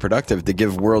counterproductive to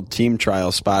give World Team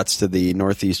Trial spots to the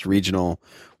Northeast Regional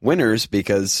winners,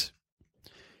 because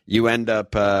you end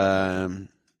up Kyle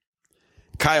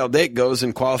Dake goes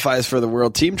and qualifies for the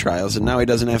World Team Trials, and now he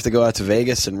doesn't have to go out to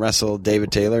Vegas and wrestle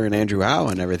David Taylor and Andrew Howe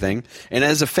and everything. And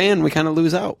as a fan, we kind of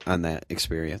lose out on that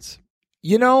experience.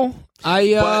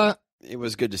 But it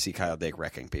was good to see Kyle Dake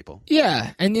wrecking people.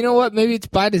 Yeah, and you know what? Maybe it's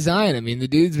by design. I mean, the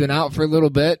dude's been out for a little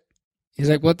bit. He's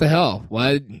like, what the hell?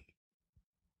 Why?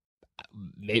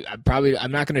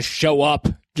 I'm not going to show up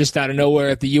just out of nowhere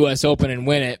at the U.S. Open and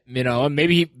win it.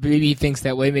 Maybe he thinks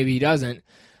that way. Maybe he doesn't.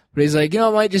 But he's like, it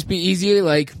might just be easier.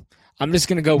 I'm just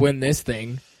going to go win this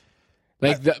thing.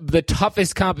 The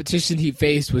toughest competition he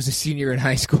faced was a senior in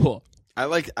high school. I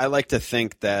like to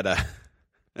think that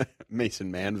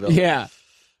Mason Manville. Yeah.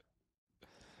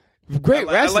 Great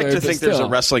wrestler. I like to think there's a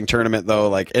wrestling tournament,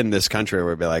 though, in this country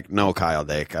where it'd be like, no, Kyle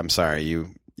Dake, I'm sorry,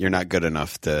 you're not good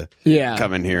enough to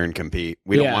come in here and compete.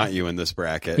 We don't want you in this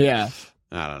bracket. Yeah.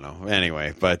 I don't know.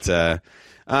 Anyway, but so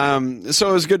it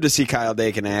was good to see Kyle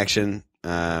Dake in action.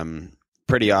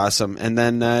 Pretty awesome. And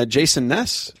then Jason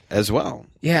Ness as well.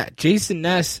 Yeah, Jason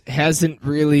Ness hasn't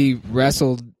really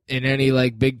wrestled in any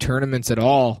big tournaments at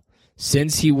all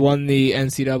since he won the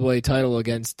NCAA title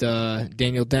against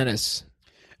Daniel Dennis.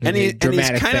 And he's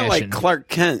kind of like Clark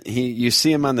Kent. You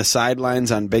see him on the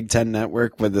sidelines on Big Ten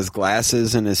Network with his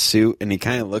glasses and his suit, and he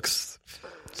kind of looks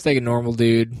just like a normal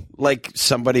dude, like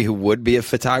somebody who would be a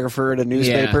photographer at a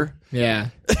newspaper. Yeah.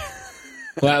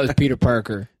 Well, that was Peter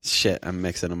Parker. Shit, I'm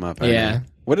mixing them up. Yeah.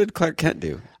 What did Clark Kent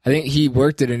do? I think he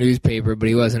worked at a newspaper, but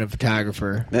he wasn't a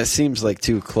photographer. That seems like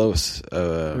too close.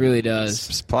 It really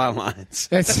does. Plot lines.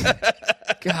 That's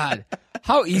God.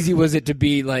 How easy was it to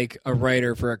be like a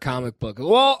writer for a comic book?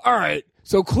 Well, all right.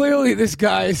 So clearly, this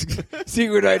guy's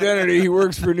secret identity, he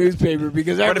works for a newspaper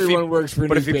because everyone works for a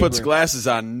newspaper. But if he puts glasses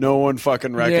on, no one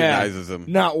fucking recognizes him.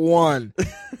 Not one.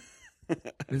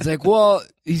 It's like, well,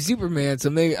 he's Superman, so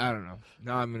maybe, I don't know.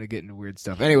 Now I'm going to get into weird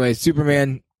stuff. Anyway,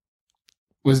 Superman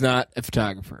was not a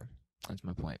photographer. That's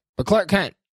my point. But Clark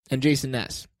Kent and Jason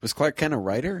Ness. Was Clark Kent a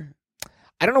writer?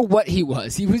 I don't know what he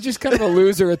was. He was just kind of a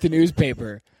loser at the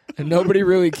newspaper, and nobody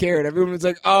really cared. Everyone was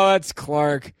like, oh, that's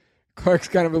Clark. Clark's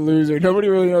kind of a loser. Nobody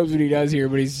really knows what he does here,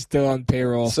 but he's still on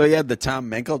payroll. So he had the Tom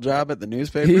Menkel job at the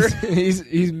newspaper?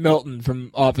 He's Milton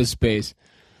from Office Space.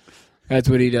 That's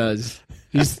what he does.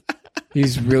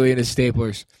 He's really into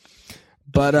staplers.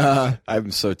 But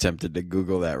I'm so tempted to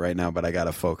Google that right now, but I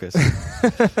gotta focus.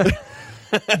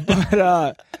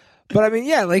 But I mean,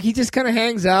 yeah, like he just kind of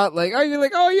hangs out. Like, oh, you're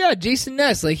like, oh yeah, Jason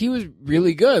Ness. Like he was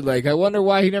really good. Like I wonder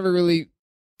why he never really,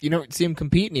 you don't see him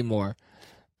compete anymore.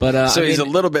 But so he's a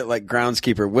little bit like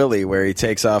groundskeeper Willie, where he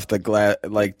takes off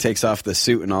the takes off the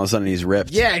suit, and all of a sudden he's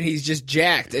ripped. Yeah, and he's just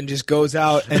jacked and just goes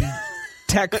out and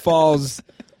tech falls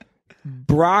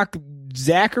Brock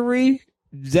Zacharel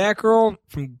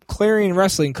from Clarion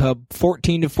Wrestling Club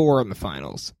 14-4 in the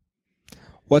finals.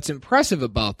 What's impressive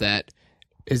about that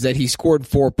is that he scored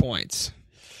 4 points.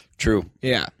 True.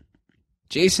 Yeah.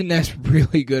 Jason Ness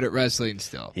really good at wrestling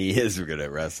still. He is good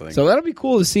at wrestling. So that'll be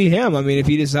cool to see him. I mean, if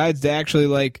he decides to actually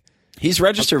like... He's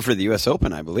registered for the U.S.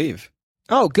 Open, I believe.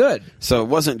 Oh, good. So it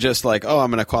wasn't just like, oh,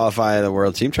 I'm going to qualify the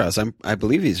World Team Trials. I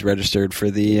believe he's registered for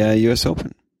the U.S.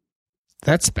 Open.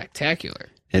 That's spectacular.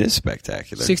 It is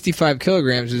spectacular. 65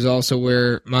 kilograms is also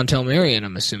where Montel Marion,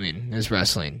 I'm assuming, is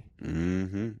wrestling.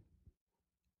 Mm-hmm.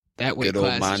 That weight good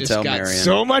old class Montel just got Marion.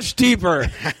 so much deeper.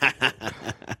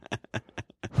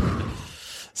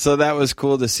 So that was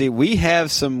cool to see. We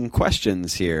have some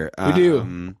questions here. We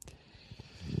do.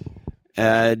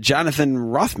 Jonathan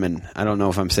Rothman. I don't know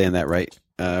if I'm saying that right.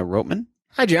 Rotman?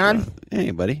 Hi, John.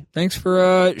 Hey, buddy. Thanks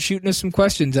for shooting us some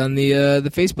questions on the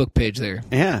Facebook page there.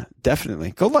 Yeah,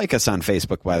 definitely. Go like us on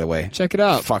Facebook, by the way. Check it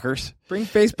out. Fuckers. Bring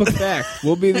Facebook back.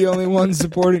 We'll be the only ones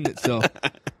supporting it still.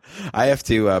 I have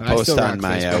to post on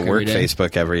my Facebook work every day.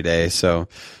 Facebook every day, so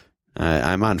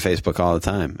I'm on Facebook all the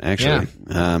time, actually.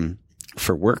 Yeah.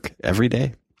 For work every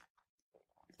day.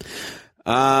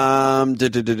 Here's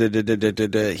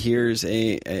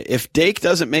if Dake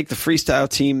doesn't make the freestyle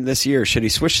team this year, should he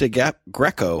switch to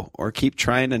Greco or keep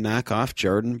trying to knock off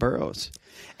Jordan Burroughs?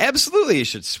 Absolutely, he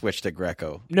should switch to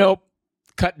Greco. Nope.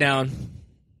 Cut down.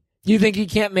 You think he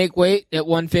can't make weight at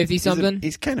 150 something?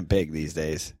 He's kind of big these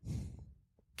days.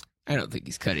 I don't think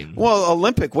he's cutting. Well,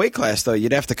 Olympic weight class though,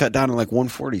 you'd have to cut down to like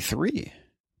 143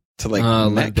 to like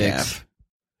Metcalf.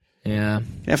 Yeah.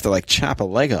 You have to like chop a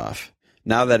leg off.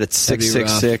 Now that it's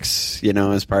 666,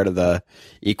 as part of the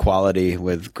equality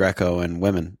with Greco and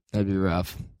women. That'd be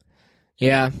rough.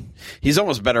 Yeah. He's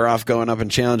almost better off going up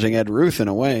and challenging Ed Ruth in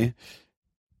a way.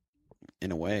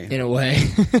 In a way.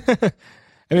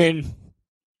 I mean,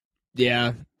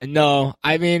 yeah. No,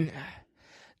 I mean,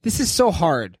 this is so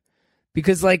hard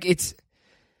because like it's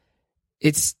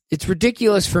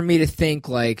ridiculous for me to think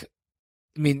like,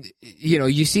 I mean,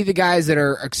 you see the guys that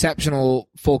are exceptional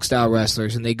folk style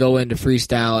wrestlers and they go into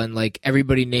freestyle and like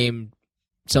everybody named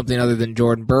something other than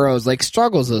Jordan Burroughs like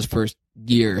struggles those first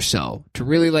year or so to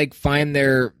really like find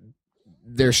their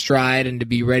stride and to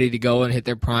be ready to go and hit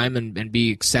their prime and be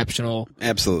exceptional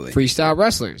absolutely freestyle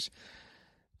wrestlers.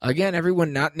 Again,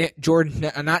 everyone not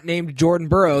named Jordan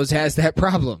Burroughs has that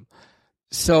problem.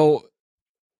 So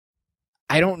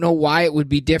I don't know why it would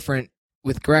be different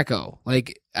with Greco.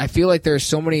 Like, I feel like there's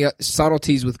so many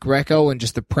subtleties with Greco and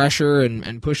just the pressure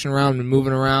and pushing around and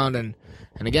moving around. And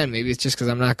again, maybe it's just because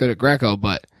I'm not good at Greco,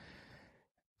 but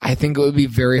I think it would be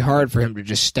very hard for him to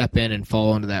just step in and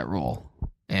fall into that role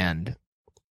and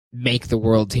make the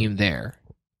world team there.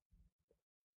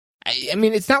 I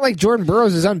mean, it's not like Jordan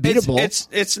Burroughs is unbeatable.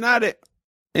 It's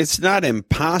not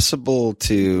impossible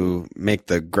to make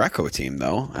the Greco team,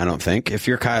 though, I don't think, if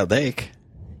you're Kyle Dake.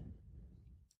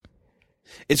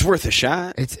 It's worth a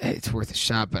shot. It's worth a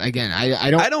shot, but again, I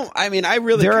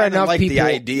really kind of like the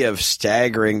idea of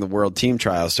staggering the world team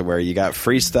trials to where you got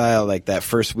freestyle like that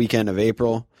first weekend of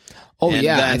April. Oh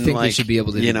yeah, I think we should be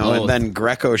able to do both. And then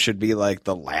Greco should be like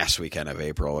the last weekend of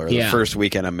April or the first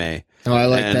weekend of May. Oh, I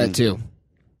like that too.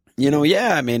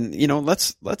 Yeah, I mean,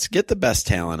 let's get the best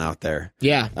talent out there.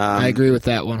 Yeah, I agree with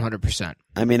that 100%.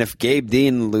 I mean, if Gabe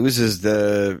Dean loses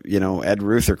the, Ed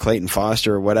Ruth or Clayton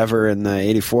Foster or whatever in the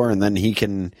 84, and then he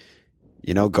can,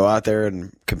 go out there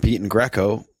and compete in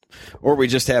Greco, or we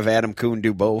just have Adam Kuhn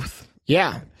do both.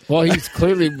 Yeah. Well, he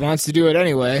clearly wants to do it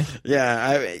anyway.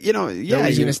 Yeah,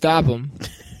 nobody's going to stop him.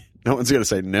 No one's going to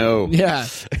say no. Yeah.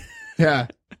 Yeah.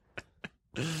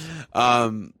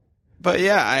 But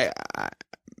yeah,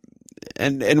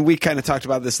 and we kind of talked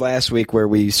about this last week where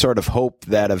we sort of hope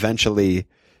that eventually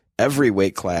every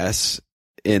weight class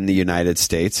in the United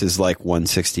States is like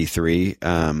 163,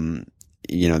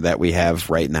 that we have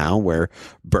right now, where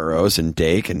Burroughs and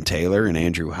Dake and Taylor and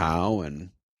Andrew Howe and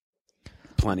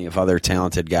plenty of other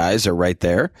talented guys are right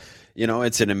there.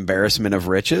 It's an embarrassment of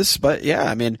riches, but yeah,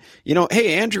 I mean,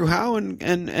 hey, Andrew Howe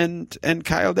and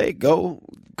Kyle Dake, go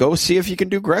see if you can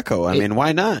do Greco. I mean,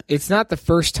 why not? It's not the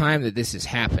first time that this has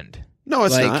happened. No,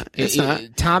 it's not. It's not.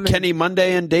 Kenny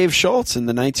Monday and Dave Schultz in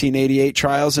the 1988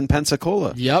 trials in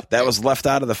Pensacola. Yep. That was left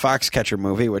out of the Foxcatcher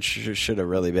movie, which should have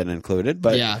really been included,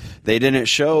 but yeah. They didn't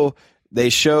show. They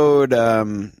showed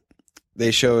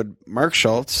Mark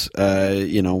Schultz,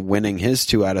 winning his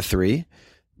 2 out of 3.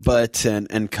 But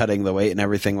and cutting the weight and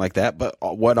everything like that. But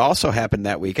what also happened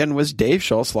that weekend was Dave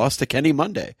Schultz lost to Kenny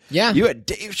Monday. Yeah, you had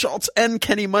Dave Schultz and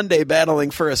Kenny Monday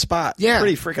battling for a spot. Yeah,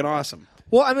 pretty freaking awesome.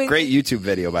 Well, I mean, great YouTube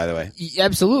video, by the way.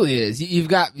 Absolutely is. You've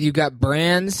got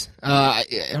brands. I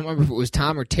don't remember if it was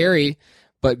Tom or Terry,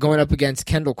 but going up against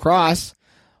Kendall Cross.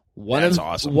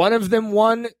 Awesome. One of them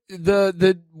won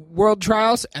the world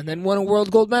trials and then won a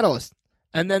world gold medalist.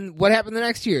 And then what happened the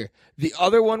next year? The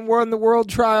other one won the world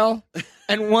trial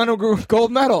and won a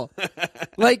gold medal.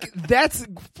 Like, that's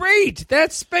great.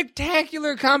 That's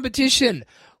spectacular competition.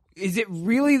 Is it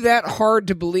really that hard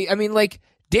to believe? I mean, like,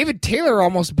 David Taylor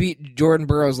almost beat Jordan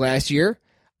Burroughs last year.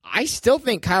 I still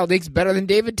think Kyle Dake's better than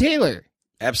David Taylor.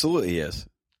 Absolutely he is.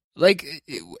 Like,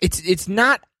 it's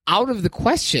not out of the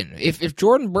question. If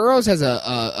Jordan Burroughs has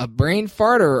a brain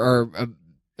fart or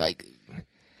like...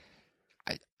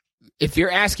 If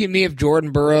you're asking me if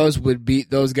Jordan Burroughs would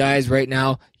beat those guys right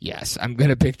now, yes, I'm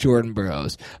going to pick Jordan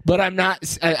Burroughs. But I'm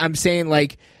not. I'm saying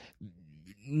like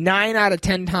 9 out of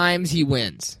 10 times he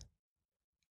wins.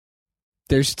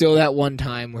 There's still that one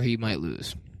time where he might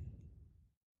lose.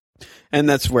 And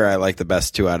that's where I like the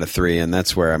best 2 out of 3, and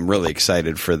that's where I'm really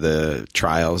excited for the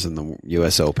trials and the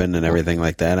U.S. Open and everything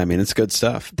like that. I mean, it's good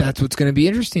stuff. That's what's going to be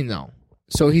interesting, though.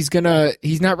 So he's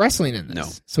not wrestling in this. No.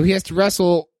 So he has to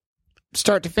wrestle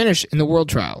start to finish in the world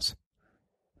trials.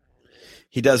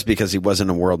 He does because he wasn't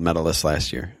a world medalist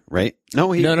last year, right?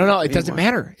 No. It doesn't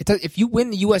matter. If you win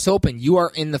the U.S. Open, you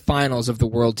are in the finals of the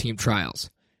world team trials.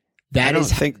 I don't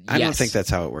think that's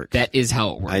how it works. That is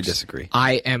how it works. I disagree.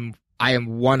 I am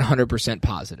 100%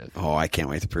 positive. Oh, I can't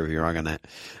wait to prove you wrong on that.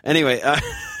 Anyway,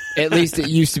 at least it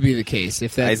used to be the case.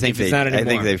 It's not anymore. I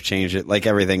think they've changed it. Like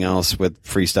everything else with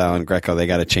freestyle and Greco, they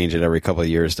got to change it every couple of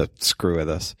years to screw with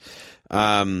us.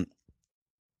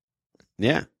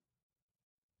 Yeah.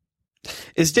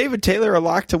 Is David Taylor a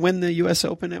lock to win the U.S.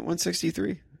 Open at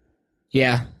 163?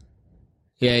 Yeah.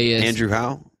 Yeah, he is. Andrew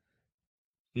Howe?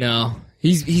 No.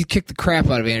 He's kicked the crap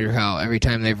out of Andrew Howe every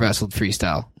time they've wrestled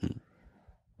freestyle.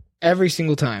 Every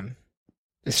single time.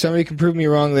 If somebody can prove me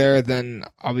wrong there, then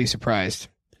I'll be surprised.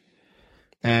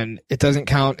 And it doesn't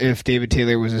count if David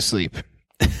Taylor was asleep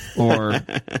or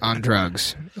on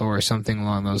drugs or something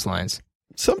along those lines.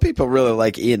 Some people really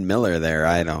like Ian Miller there.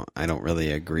 I don't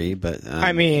really agree, but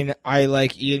I mean, I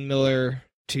like Ian Miller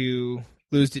to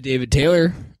lose to David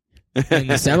Taylor in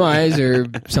the semis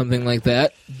or something like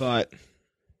that. But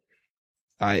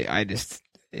I just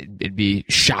it'd be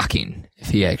shocking if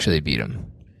he actually beat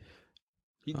him.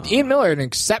 Ian Miller, an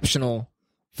exceptional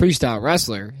freestyle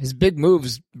wrestler. His big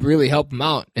moves really help him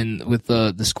out with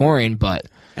the scoring, but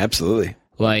absolutely,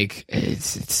 like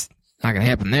it's not gonna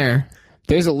happen there.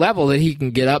 There's a level that he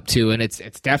can get up to, and it's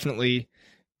definitely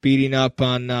beating up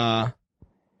on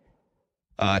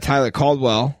Tyler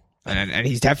Caldwell, and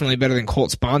he's definitely better than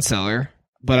Colt Sponseller.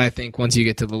 But I think once you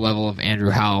get to the level of Andrew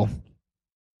Howe,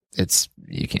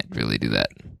 you can't really do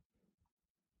that.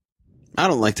 I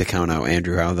don't like to count out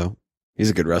Andrew Howe, though.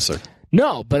 He's a good wrestler.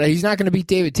 No, but he's not going to beat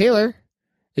David Taylor.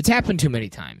 It's happened too many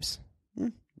times.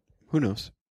 Who knows?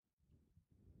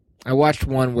 I watched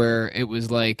one where it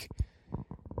was like,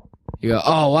 you go,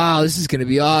 oh, wow, this is going to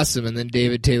be awesome. And then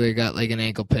David Taylor got like an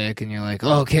ankle pick, and you're like,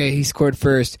 oh, okay, he scored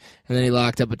first. And then he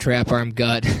locked up a trap arm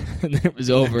gut, and then it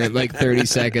was over in like 30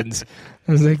 seconds.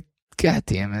 I was like, God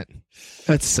damn it.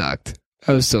 That sucked.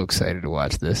 I was so excited to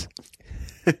watch this.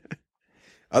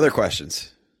 Other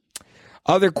questions?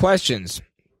 Other questions.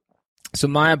 So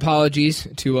my apologies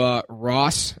to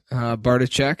Ross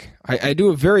Bartachek. I do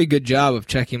a very good job of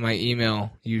checking my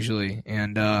email usually,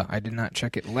 and I did not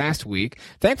check it last week.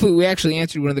 Thankfully, we actually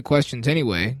answered one of the questions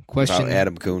anyway. About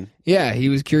Adam Kuhn. Yeah, he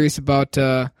was curious about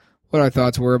what our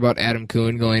thoughts were about Adam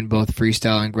Kuhn going both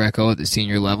freestyle and Greco at the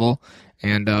senior level.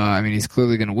 And, he's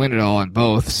clearly going to win it all in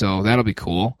both, so that'll be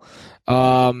cool.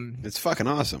 It's fucking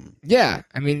awesome. Yeah,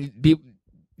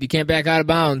 you can't back out of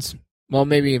bounds. Well,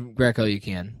 maybe in Greco you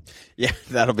can. Yeah,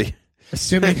 that'll be...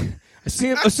 Assuming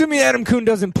Adam Kuhn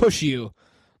doesn't push you.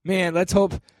 Man, let's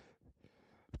hope...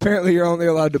 Apparently, you're only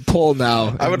allowed to pull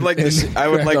now. I would like to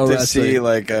see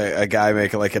like a guy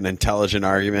make like an intelligent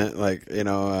argument, like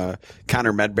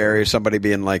Connor Medbury or somebody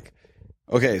being like,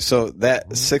 okay, so that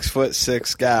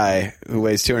 6'6" guy who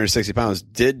weighs 260 pounds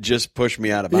did just push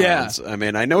me out of bounds. Yeah. I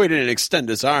mean, I know he didn't extend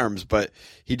his arms, but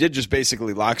he did just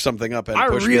basically lock something up and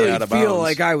push me out of bounds. I really feel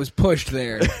like I was pushed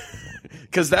there.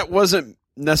 Because that wasn't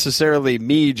necessarily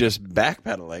me just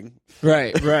backpedaling.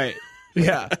 Right.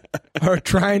 Yeah. Or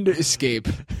trying to escape.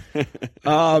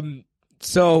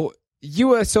 So,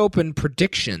 U.S. Open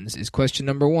predictions is question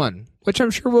number 1, which I'm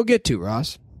sure we'll get to,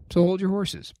 Ross. So hold your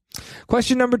horses.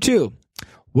 Question number 2.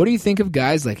 What do you think of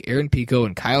guys like Aaron Pico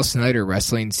and Kyle Snyder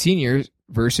wrestling senior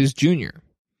versus junior?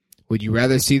 Would you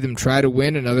rather see them try to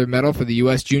win another medal for the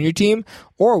U.S. junior team,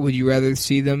 or would you rather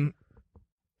see them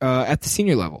at the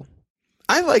senior level?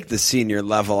 I like the senior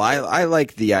level. I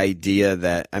like the idea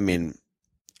that,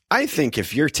 I think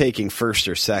if you're taking first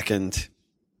or second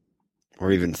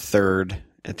or even third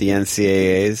at the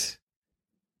NCAAs,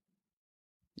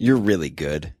 you're really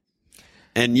good.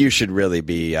 And you should really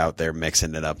be out there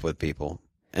mixing it up with people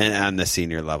and on the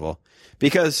senior level,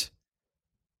 because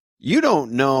you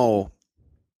don't know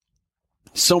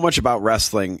so much about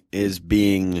wrestling is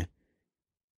being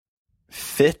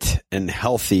fit and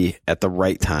healthy at the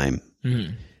right time.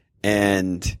 Mm-hmm.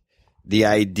 And the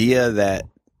idea that,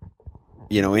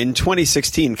 in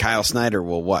 2016, Kyle Snyder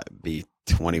will be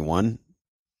 21?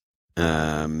 I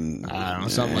don't know,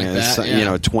 something like that.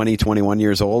 Yeah. 20, 21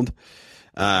 years old.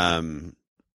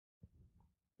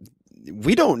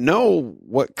 We don't know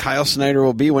what Kyle Snyder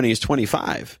will be when he's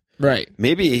 25. Right.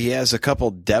 Maybe he has a couple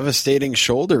devastating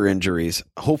shoulder injuries.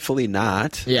 Hopefully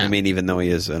not. Yeah. Even though he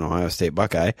is an Ohio State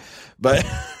Buckeye, but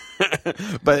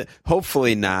but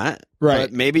hopefully not. Right.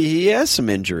 But maybe he has some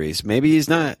injuries. Maybe he's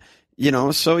not.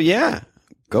 So yeah,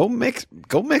 go mix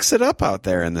it up out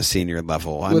there in the senior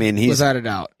level. He's without a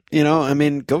doubt.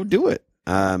 Go do it.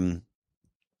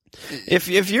 If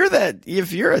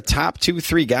you're a top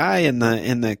 2-3 guy in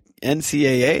the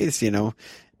NCAAs,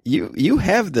 you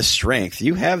have the strength,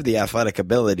 you have the athletic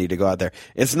ability to go out there.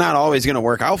 It's not always going to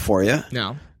work out for you.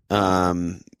 No.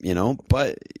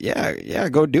 But yeah,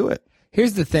 go do it.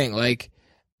 Here's the thing,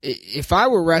 if I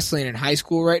were wrestling in high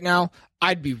school right now,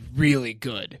 I'd be really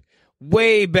good.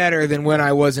 Way better than when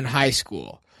I was in high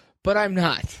school. But I'm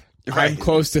not. Right. I'm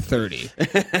close to 30.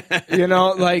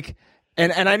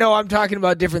 And I know I'm talking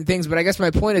about different things, but I guess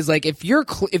my point is if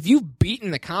you've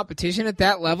beaten the competition at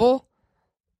that level,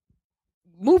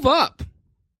 move up.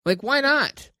 Why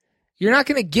not? You're not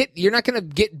gonna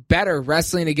get better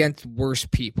wrestling against worse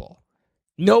people.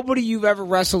 Nobody you've ever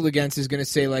wrestled against is gonna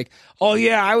say oh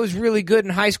yeah, I was really good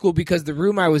in high school because the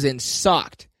room I was in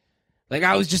sucked.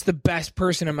 I was just the best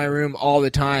person in my room all the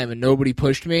time and nobody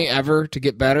pushed me ever to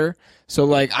get better.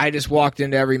 So I just walked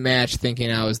into every match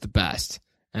thinking I was the best.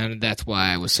 And that's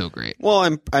why I was so great.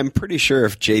 Well, I'm pretty sure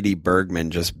if J.D.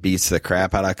 Bergman just beats the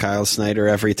crap out of Kyle Snyder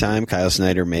every time, Kyle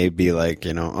Snyder may be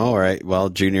all right, well,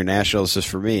 junior nationals is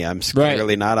for me. I'm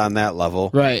clearly not on that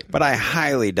level. Right. But I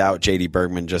highly doubt J.D.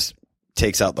 Bergman just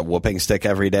takes out the whooping stick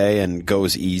every day and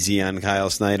goes easy on Kyle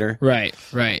Snyder. Right.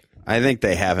 I think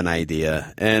they have an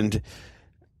idea, and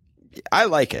I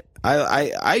like it.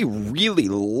 I really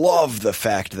love the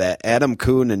fact that Adam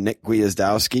Kuhn and Nick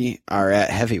Gwiazdowski are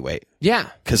at heavyweight. Yeah.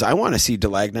 Because I want to see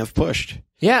Delagnev pushed.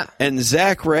 Yeah. And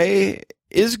Zach Ray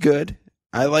is good.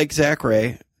 I like Zach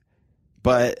Ray.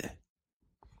 But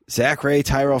Zach Ray,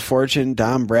 Tyrell Fortune,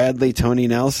 Dom Bradley, Tony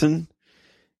Nelson,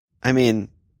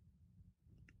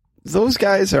 those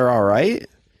guys are all right.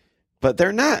 But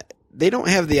they don't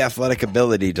have the athletic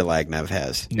ability Delagnev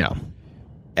has. No.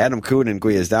 Adam Kuhn and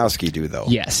Gwiazdowski do, though.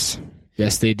 Yes,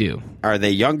 they do. Are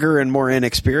they younger and more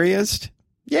inexperienced?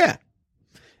 Yeah.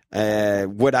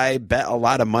 Would I bet a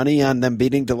lot of money on them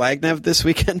beating Delagnev this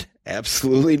weekend?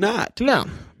 Absolutely not. No.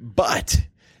 But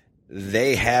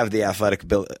they have the athletic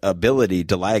ability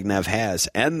Delagnev has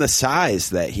and the size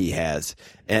that he has.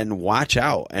 And watch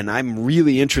out. And I'm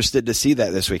really interested to see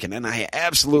that this weekend. And I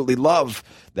absolutely love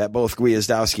that both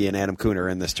Gwiazdowski and Adam Kuhn are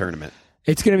in this tournament.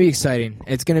 It's going to be exciting.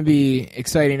 It's going to be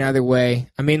exciting either way.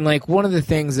 I mean, like, one of the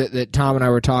things that Tom and I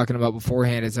were talking about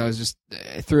beforehand is I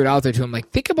threw it out there to him, like,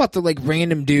 think about the, like,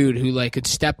 random dude who, like, could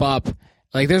step up.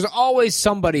 Like, there's always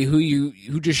somebody who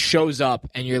just shows up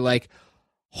and you're like,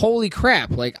 holy crap.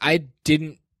 Like, I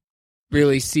didn't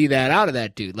really see that out of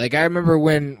that dude. Like, I remember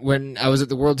when I was at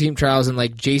the World Team Trials and,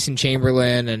 like, Jason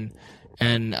Chamberlain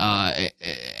and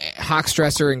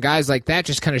Hochstresser and guys like that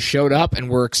just kind of showed up and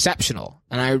were exceptional.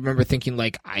 And I remember thinking,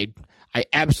 like, I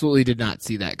absolutely did not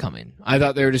see that coming. I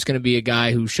thought they were just going to be a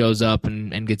guy who shows up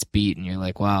and gets beat, and you're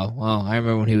like, wow, I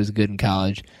remember when he was good in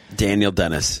college. Daniel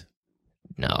Dennis.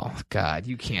 No, God,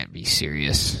 you can't be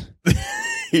serious.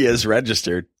 He is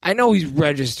registered. I know he's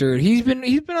registered. He's been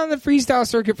on the freestyle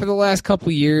circuit for the last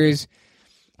couple years.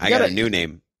 I got a new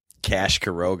name, Cash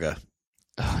Quiroga.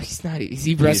 Oh, he's not. Is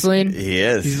he wrestling? He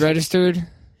is. He's registered.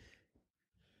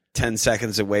 10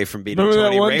 seconds away from beating Remember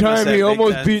Tony that one Ramos. time he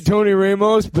almost beat Tony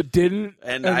Ramos, but didn't?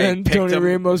 And then Tony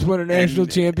Ramos won a national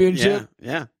championship?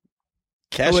 Yeah.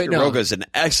 Cash Quiroga is an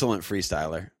excellent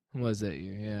freestyler. Was that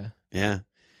year? Yeah. Yeah.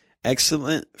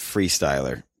 Excellent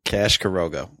freestyler. Cash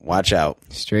Quiroga. Watch out.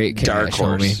 Straight cash, dark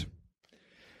horse. Homie.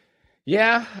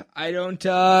 Yeah, I don't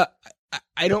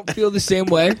feel the same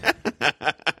way.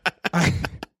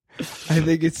 I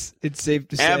think it's safe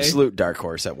to say. Absolute dark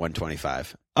horse at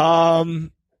 125.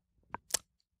 I'm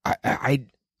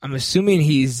assuming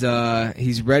he's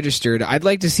registered. I'd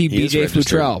like to see BJ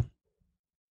Futrell.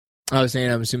 I was saying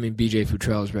I'm assuming BJ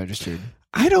Futrell is registered.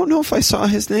 I don't know if I saw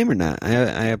his name or not.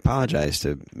 I apologize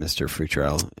to Mr.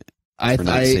 Futrell for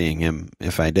not seeing him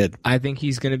if I did. I think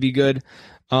he's going to be good.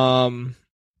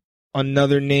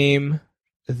 Another name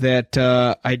that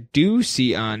I do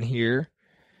see on here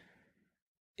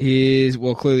is,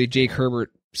 well, clearly Jake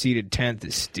Herbert seated 10th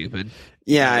is stupid.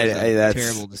 Yeah, that's a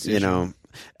terrible decision. You know,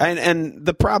 and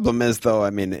the problem is, though,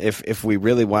 I mean, if we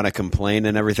really want to complain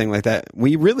and everything like that,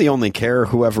 we really only care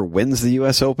whoever wins the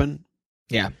U.S. Open.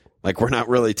 Yeah. Like, we're not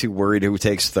really too worried who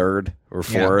takes third or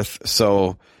fourth. Yeah.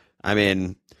 So, I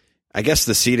mean, I guess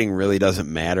the seeding really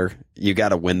doesn't matter. You got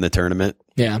to win the tournament.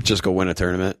 Yeah. Just go win a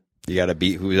tournament. You got to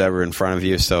beat who's ever in front of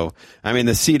you. So, I mean,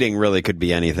 the seeding really could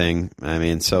be anything. I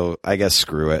mean, so I guess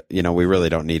screw it. You know, we really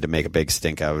don't need to make a big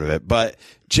stink out of it. But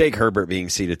Jake Herbert being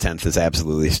seeded 10th is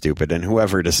absolutely stupid. And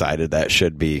whoever decided that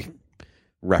should be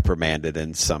reprimanded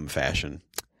in some fashion.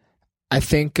 I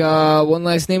think one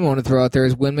last name I want to throw out there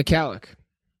is Wynn McCallick.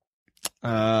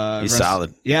 He's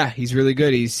solid. Yeah, he's really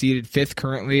good. He's seated 5th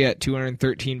currently at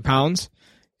 213 pounds.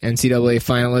 NCAA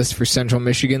finalist for Central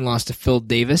Michigan, lost to Phil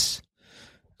Davis.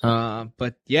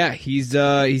 But yeah, he's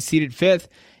seated 5th.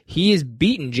 He has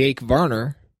beaten Jake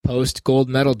Varner, post gold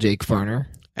medal Jake Varner.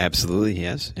 Absolutely,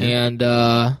 yes. Yeah. And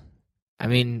I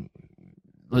mean,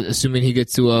 assuming he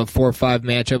gets to a 4-5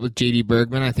 matchup with JD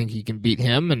Bergman, I think he can beat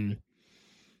him. And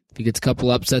if he gets a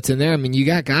couple upsets in there, I mean, you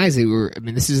got guys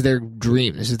this is their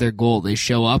dream. This is their goal. They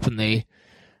show up and they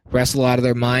wrestle out of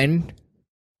their mind.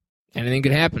 Anything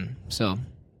could happen. So.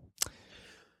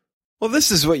 Well,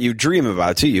 this is what you dream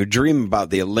about, too. You dream about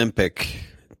the Olympic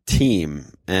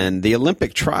team, and the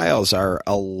Olympic trials are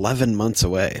 11 months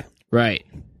away. Right.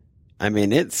 I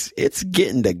mean, it's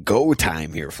getting to go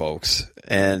time here, folks.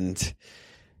 And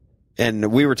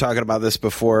we were talking about this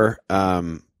before,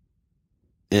 even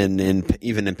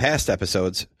in past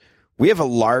episodes. We have a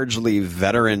largely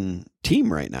veteran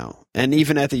team right now. And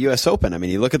even at the U.S. Open, I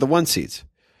mean, you look at the 1 seeds.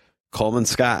 Coleman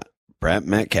Scott, Brent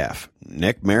Metcalf,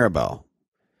 Nick Maribel,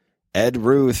 Ed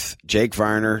Ruth, Jake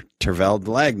Varner, Tervel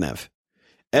Dlagnev.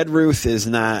 Ed Ruth is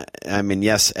not, I mean,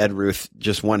 yes, Ed Ruth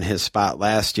just won his spot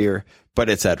last year, but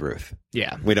it's Ed Ruth.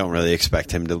 Yeah. We don't really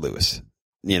expect him to lose.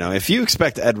 You know, if you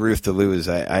expect Ed Ruth to lose,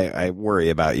 I worry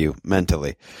about you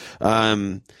mentally.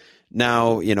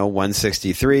 Now, you know,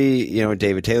 163, you know,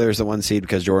 David Taylor's the 1 seed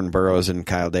because Jordan Burroughs and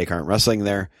Kyle Dake aren't wrestling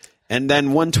there. And then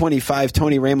 125,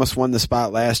 Tony Ramos won the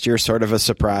spot last year, sort of a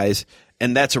surprise.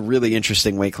 And that's a really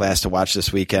interesting weight class to watch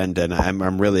this weekend, and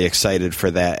I'm really excited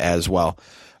for that as well.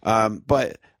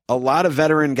 But a lot of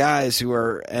veteran guys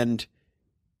and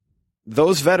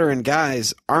those veteran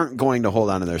guys aren't going to hold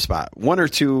on to their spot. 1 or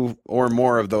 2 or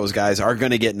more of those guys are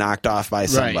going to get knocked off by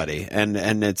somebody. Right.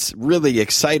 And it's really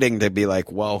exciting to be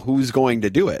like, well, who's going to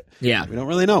do it? Yeah. We don't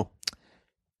really know.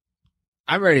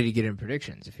 I'm ready to get in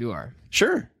predictions if you are.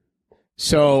 Sure.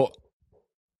 So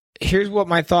here's what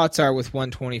my thoughts are with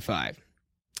 125.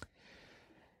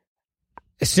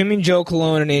 Assuming Joe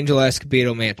Colon and Angel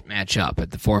Escobedo match up at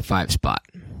the 4-5 spot.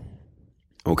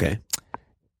 Okay.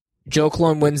 Joe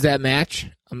Colon wins that match.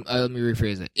 Let me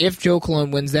rephrase it. If Joe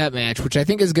Colon wins that match, which I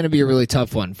think is going to be a really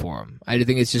tough one for him, I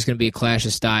think it's just going to be a clash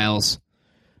of styles.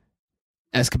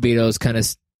 Escobedo's kind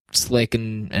of slick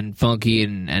and funky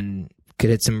and could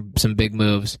hit some big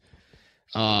moves.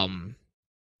 But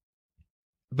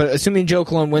assuming Joe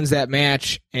Colon wins that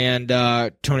match and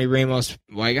Tony Ramos,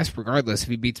 well, I guess regardless if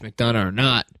he beats McDonough or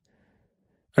not.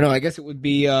 Or no, I guess it would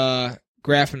be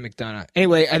Graff and McDonough.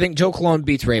 Anyway, I think Joe Colon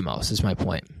beats Ramos is my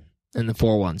point in the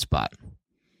 4-1 spot.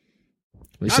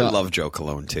 I love Joe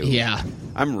Colon too. Yeah.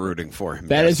 I'm rooting for him.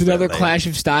 That is another clash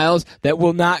of styles that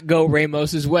will not go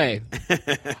Ramos's way.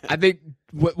 I think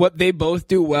what they both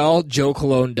do well, Joe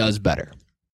Colon does better.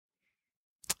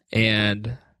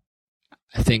 And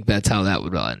I think that's how that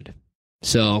would end.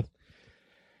 So,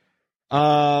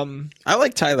 I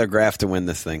like Tyler Graff to win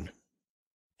this thing.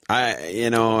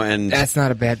 And that's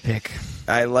not a bad pick.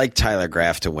 I like Tyler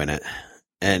Graff to win it,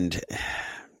 and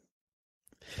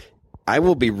I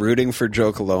will be rooting for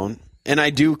Joe Colon. And I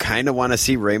do kind of want to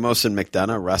see Ramos and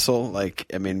McDonough wrestle,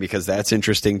 because that's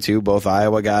interesting too. Both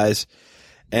Iowa guys,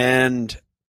 and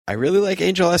I really like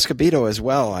Angel Escobedo as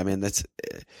well. I mean,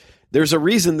 there's a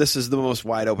reason this is the most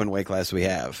wide open weight class we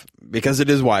have, because it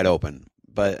is wide open.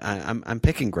 But I'm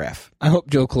picking Graff. I hope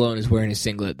Joe Colon is wearing a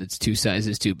singlet that's 2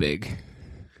 sizes too big.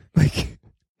 Like,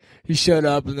 he showed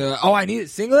up and they're like, "Oh, I need a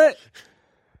singlet."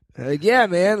 Like, yeah,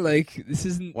 man. Like, this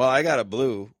isn't. Well, I got a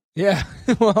blue. Yeah.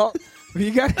 Well,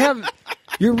 you gotta have.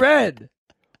 You're red.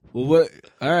 Well, what?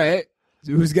 All right.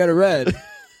 So who's got a red?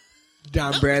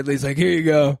 Don Bradley's like, "Here you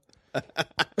go."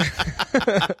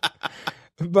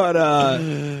 But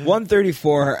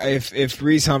 134. If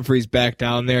Reese Humphrey's back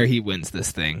down there, he wins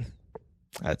this thing.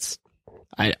 That's.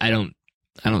 I don't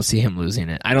see him losing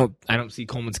it. I don't see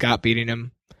Coleman Scott beating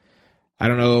him. I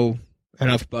don't know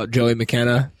enough about Joey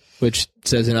McKenna, which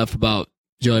says enough about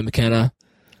Joey McKenna.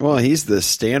 Well, he's the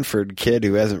Stanford kid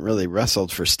who hasn't really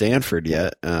wrestled for Stanford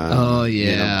yet. Oh,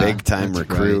 yeah. Big time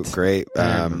recruit. Right. Great.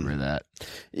 I remember that.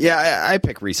 Yeah, I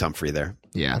pick Reese Humphrey there.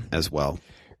 Yeah. As well.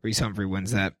 Reese Humphrey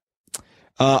wins that.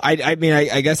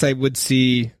 I guess I would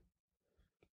see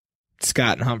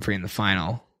Scott and Humphrey in the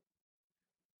final.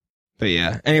 But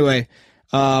yeah. Anyway,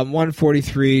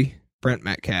 143, Brent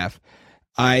Metcalf.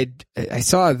 I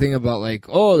saw a thing about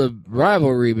the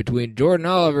rivalry between Jordan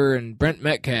Oliver and Brent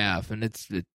Metcalf, and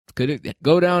could it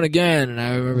go down again? And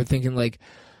I remember thinking,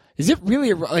 is it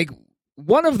really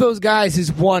one of those guys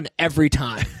has won every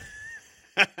time?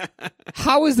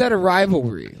 How is that a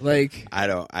rivalry? I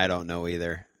don't know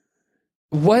either.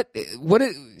 Why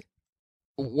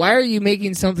are you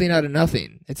making something out of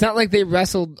nothing? It's not like they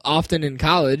wrestled often in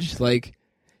college.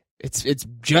 It's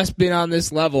just been on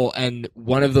this level, and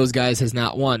one of those guys has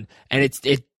not won, and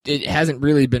it hasn't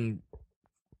really been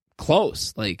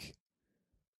close.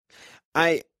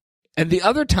 And the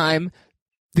other time,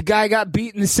 the guy got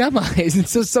beat in the semis, and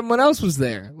so someone else was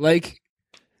there.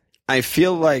 I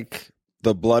feel like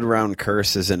the Bloodround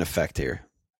curse is in effect here.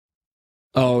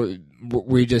 Oh,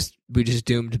 we just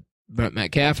doomed Brett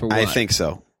Metcalf, or what? I think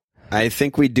so. I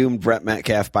think we doomed Brett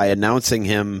Metcalf by announcing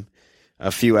him a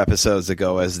few episodes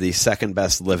ago as the second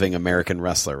best living American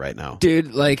wrestler right now.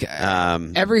 Dude,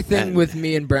 everything with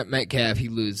me and Brett Metcalf, he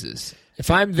loses. If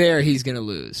I'm there, he's going to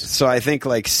lose. So I think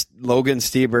Logan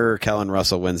Stieber or Kellen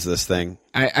Russell wins this thing.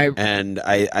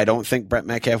 I don't think Brett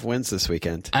Metcalf wins this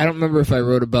weekend. I don't remember if I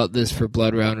wrote about this for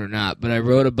Bloodround or not, but I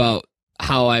wrote about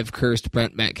how I've cursed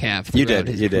Brett Metcalf. You did.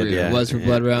 You did. Yeah. It was for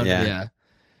Bloodround. Yeah.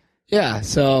 Yeah.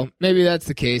 So maybe that's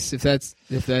the case. If that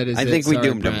is, I think we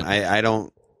doomed Brent. him.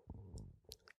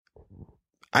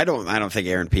 I don't think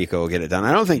Aaron Pico will get it done.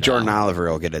 I don't think Jordan Oliver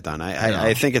will get it done.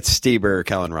 I think it's Stieber or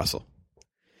Kellen Russell.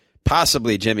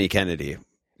 Possibly Jimmy Kennedy.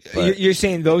 You're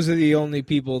saying those are the only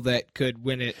people that could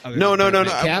win it? No.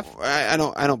 I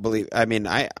don't believe. I mean,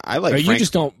 I like. Or you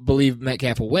just don't believe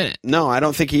Metcalf will win it? No, I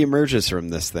don't think he emerges from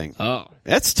this thing. Oh,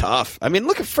 that's tough. I mean,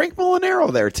 look at Frank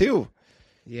Molinaro there too.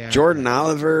 Yeah. Jordan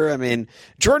Oliver,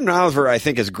 I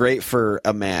think is great for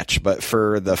a match, but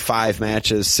for the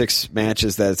 6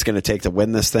 matches that it's going to take to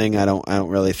win this thing, I don't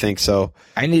really think so.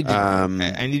 I need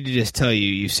to just tell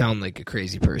you sound like a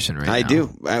crazy person right now. I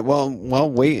do.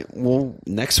 Wait. Well,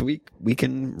 next week we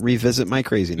can revisit my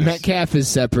craziness. Metcalf has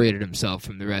separated himself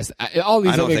from the rest. All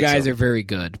these other guys are very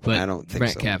good, but I don't think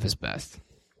Metcalf is best.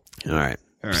 All right.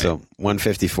 So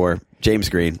 154, James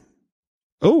Green.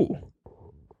 Oh.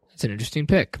 That's an interesting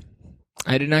pick.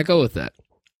 I did not go with that.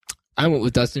 I went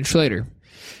with Dustin Schlater.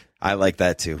 I like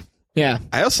that too. Yeah.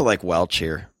 I also like Welch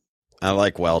here. I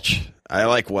like Welch.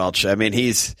 I mean,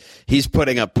 he's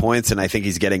putting up points, and I think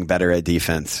he's getting better at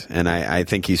defense, and I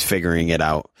think he's figuring it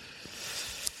out.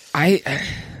 I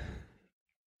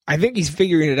think he's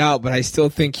figuring it out, but I still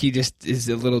think he just is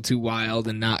a little too wild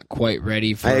and not quite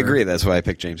ready for... I agree. That's why I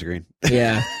picked James Green.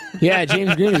 Yeah. Yeah,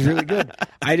 James Green is really good.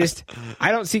 I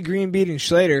don't see Green beating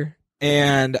Schlater,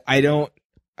 and I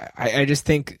just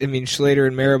think, Schlater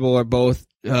and Marable are both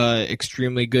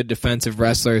extremely good defensive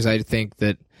wrestlers. I think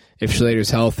that if Schlater's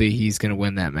healthy, he's going to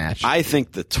win that match. I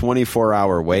think the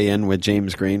 24-hour weigh-in with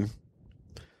James Green,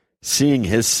 seeing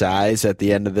his size at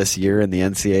the end of this year in the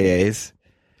NCAAs,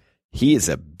 he is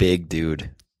a big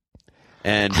dude.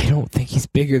 And I don't think he's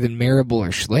bigger than Marable or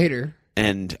Schlater.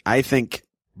 And I think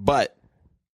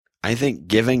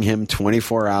giving him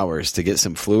 24 hours to get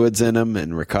some fluids in him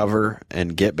and recover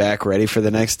and get back ready for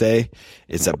the next day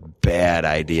is a bad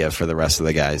idea for the rest of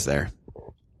the guys there.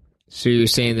 So you're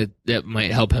saying that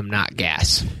might help him not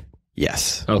gas?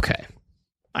 Yes. Okay.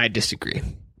 I disagree.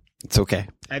 It's okay.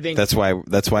 I think that's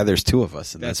why there's two of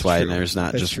us, and that's why there's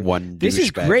not just true. one. This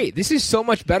is great. This is so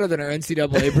much better than our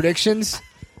NCAA predictions,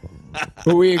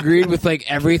 where we agreed with like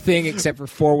everything except for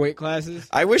 4 weight classes.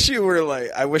 I wish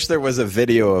there was a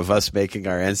video of us making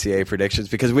our NCAA predictions,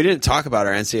 because we didn't talk about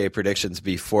our NCAA predictions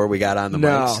before we got on the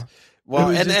mics. Well,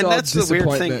 and that's the weird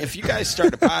thing. If you guys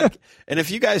start a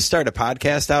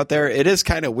podcast out there, it is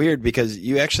kind of weird because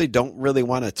you actually don't really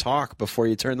want to talk before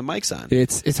you turn the mics on.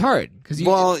 It's hard because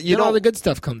all the good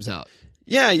stuff comes out.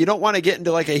 Yeah, you don't want to get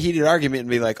into like a heated argument and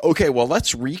be like, okay, well,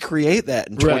 let's recreate that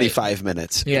in 25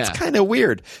 minutes. Yeah. It's kind of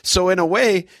weird. So in a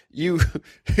way, you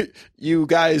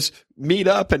guys meet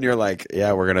up and you're like,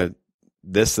 yeah, we're gonna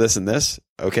this, and this.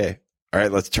 Okay. All right,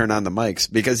 let's turn on the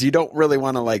mics, because you don't really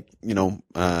want to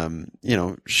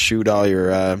shoot all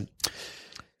your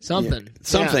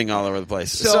something all over the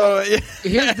place. So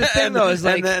here's the thing, though, is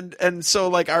like, and so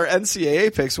like our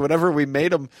NCAA picks, whenever we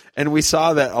made them, and we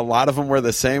saw that a lot of them were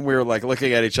the same, we were like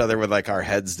looking at each other with like our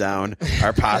heads down.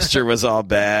 Our posture was all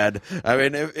bad. I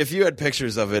mean, if you had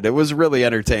pictures of it, it was really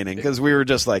entertaining, because we were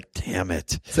just like, damn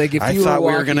it. It's like if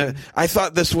I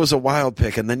thought this was a wild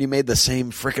pick, and then you made the same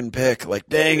freaking pick. Like,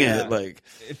 dang it! Like,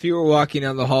 if you were walking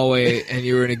down the hallway and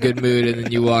you were in a good mood, and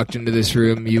then you walked into this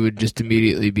room, you would just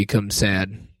immediately become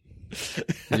sad.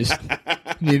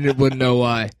 You wouldn't know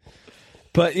why.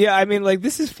 But yeah, I mean, like,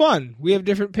 this is fun. We have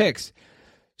different picks.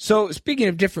 So speaking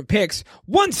of different picks,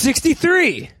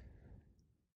 163.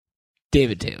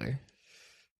 David Taylor.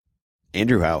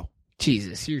 Andrew Howe.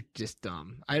 Jesus, you're just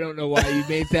dumb. I don't know why you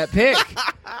made that pick.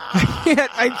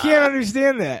 I can't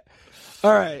understand that.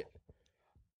 All right.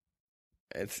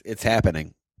 It's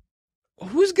happening.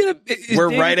 Who's gonna?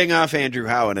 We're writing off Andrew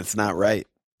Howe, and it's not right.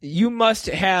 You must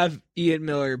have Ian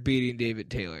Miller beating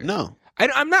David Taylor. No.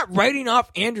 I'm not writing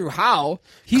off Andrew Howe.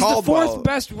 He's the 4th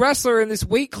best wrestler in this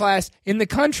weight class in the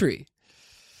country.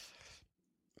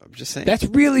 I'm just saying. That's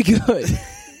really good.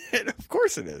 Of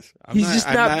course it is. I'm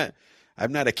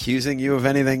not accusing you of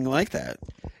anything like that.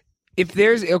 If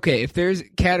there's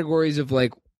categories of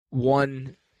like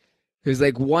one, there's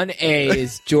like 1A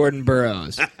is Jordan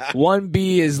Burroughs,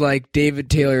 1B is like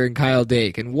David Taylor and Kyle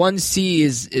Dake, and 1C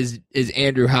is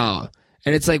Andrew Howe.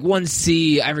 And it's like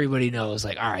 1C, everybody knows,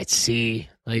 like, all right, C,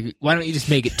 like, why don't you just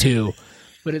make it 2?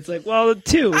 But it's like, well,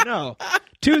 2, no.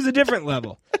 2 is a different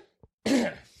level.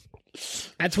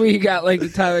 That's where you got like the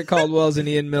Tyler Caldwells and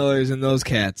Ian Millers and those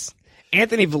cats.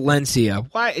 Anthony Valencia,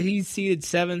 why he's seeded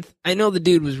 7th? I know the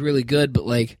dude was really good, but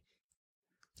like,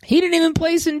 he didn't even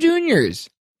place in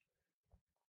juniors.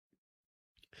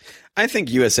 I think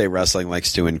USA Wrestling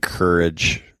likes to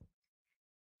encourage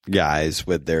guys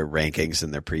with their rankings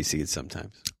and their pre-seeds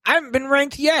sometimes. I haven't been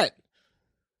ranked yet.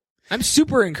 I'm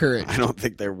super encouraged. I don't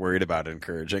think they're worried about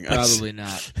encouraging us. Probably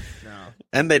not. No.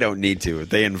 And they don't need to. If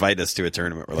they invite us to a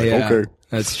tournament, we're like, okay.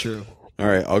 That's true. All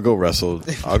right, I'll go wrestle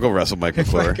Mike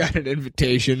McClure. If I got an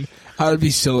invitation, I would be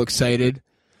so excited.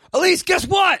 Elise, guess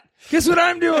what? Guess what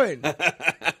I'm doing?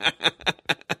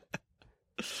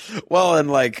 Well, and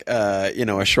like,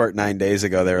 a short 9 days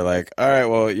ago, they were like, all right,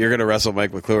 well, you're going to wrestle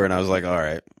Mike McClure. And I was like, all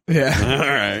right.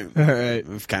 Yeah. All right.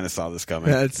 We kind of saw this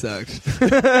coming. That sucks.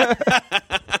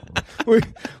 we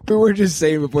were just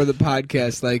saying before the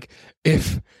podcast, like,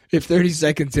 if 30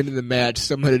 seconds into the match,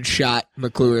 someone had shot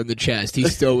McClure in the chest, he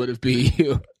still would have beat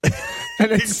you.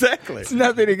 And exactly. It's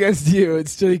nothing against you.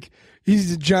 It's like,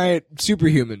 he's a giant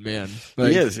superhuman, man.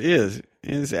 Like, he is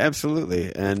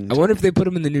absolutely. And I wonder if they put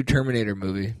him in the new Terminator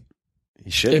movie. He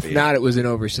should If be. not, it was an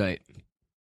oversight.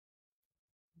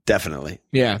 Definitely.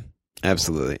 Yeah.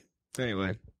 Absolutely.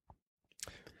 Anyway.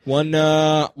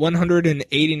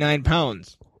 189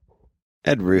 pounds.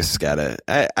 Ed Ruth's got it.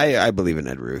 I believe in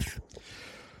Ed Ruth.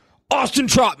 Austin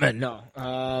Trotman. No.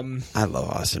 I love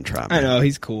Austin Trotman. I know.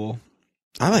 He's cool.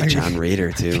 I like John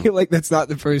Reeder, too. I feel like that's not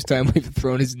the first time we've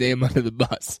thrown his name under the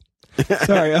bus.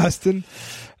 Sorry, Austin.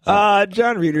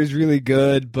 John Reeder's really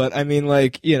good, but I mean,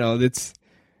 like, it's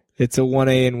a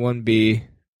 1A and 1B.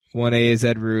 1A is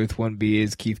Ed Ruth, 1B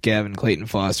is Keith Gavin, Clayton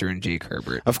Foster, and Jake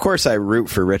Herbert. Of course, I root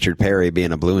for Richard Perry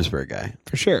being a Bloomsburg guy.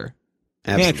 For sure.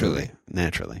 Absolutely.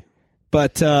 Naturally.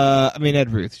 But,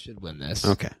 Ed Ruth should win this.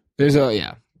 Okay.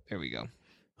 There we go.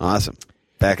 Awesome.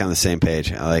 Back on the same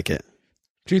page. I like it.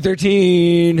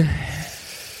 213.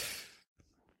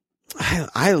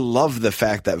 I love the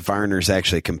fact that Varner's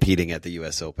actually competing at the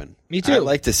U.S. Open. Me too. I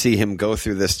like to see him go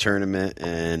through this tournament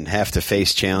and have to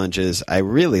face challenges. I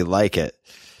really like it.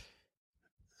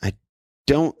 I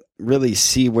don't really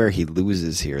see where he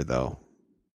loses here, though.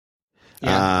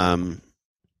 Yeah.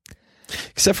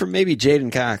 Except for maybe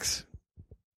Jaden Cox,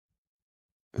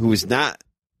 who is not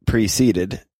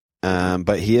pre-seeded,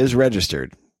 but he is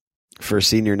registered for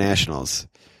senior nationals.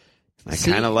 I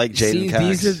kind of like Jaden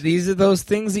Cox. These are those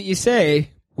things that you say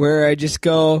where I just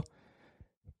go,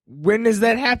 when has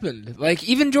that happened? Like,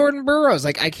 even Jordan Burroughs,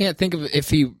 like, I can't think of if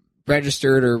he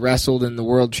registered or wrestled in the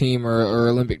world team or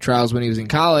Olympic trials when he was in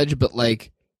college, but,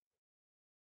 like,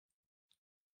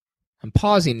 I'm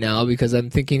pausing now because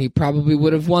I'm thinking he probably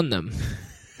would have won them.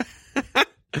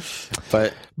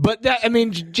 But that,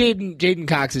 Jaden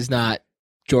Cox is not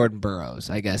Jordan Burroughs,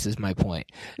 I guess, is my point.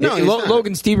 No,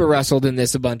 Logan Stieber wrestled in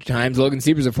this a bunch of times. Logan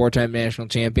Stieber's a 4-time national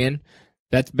champion.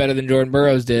 That's better than Jordan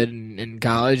Burroughs did in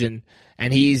college, and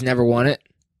he's never won it.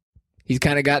 He's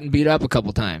kind of gotten beat up a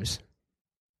couple times.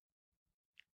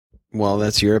 Well,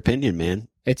 that's your opinion, man.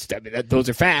 Those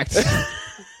are facts.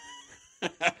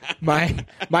 My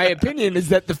opinion is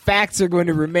that the facts are going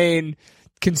to remain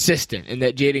consistent, and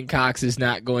that Jaden Cox is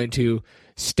not going to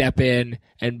step in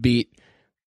and beat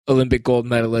Olympic gold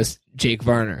medalist Jake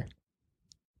Varner.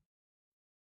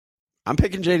 I'm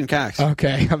picking Jaden Cox.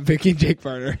 Okay, I'm picking Jake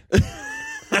Varner.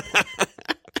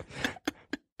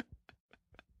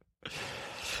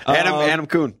 Adam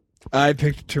Kuhn. I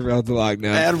picked Terrell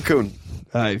DeLogna. Adam Kuhn.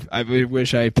 I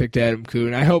wish I picked Adam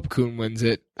Kuhn. I hope Kuhn wins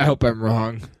it. I hope I'm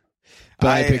wrong. But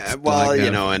I picked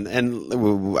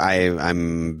DeLogna.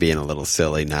 I'm being a little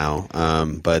silly now.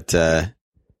 But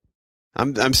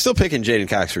I'm still picking Jaden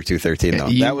Cox for 213 though.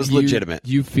 That was legitimate.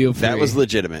 You feel free. That was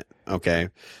legitimate. Okay.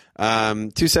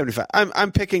 275.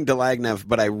 I'm picking DeLagnev,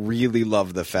 but I really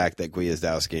love the fact that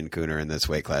Gwiazdowski and Kuhn are in this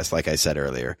weight class, like I said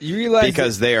earlier. You realize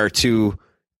because they are two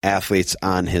athletes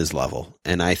on his level,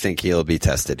 and I think he'll be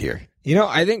tested here.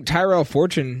 I think Tyrell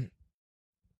Fortune,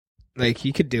 like,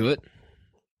 he could do it.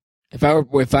 If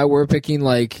I were picking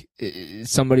like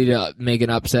somebody to make an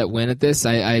upset win at this,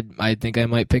 I think I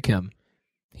might pick him.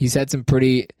 He's had some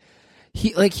pretty.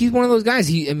 He's one of those guys.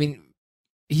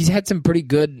 He's had some pretty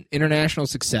good international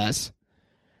success,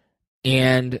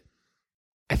 and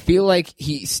I feel like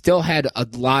he still had a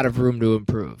lot of room to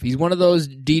improve. He's one of those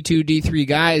D2, D3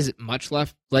 guys, much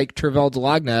left like Terrell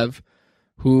DeLognev,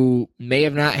 who may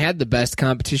have not had the best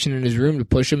competition in his room to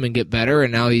push him and get better,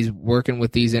 and now he's working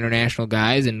with these international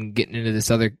guys and getting into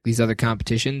these other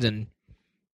competitions, and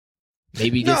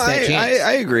maybe he gets that chance.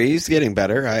 I agree. He's getting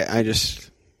better.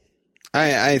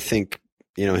 I think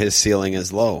his ceiling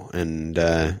is low, and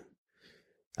I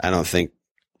think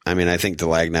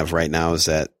DeLagnev right now is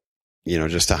at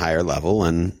just a higher level,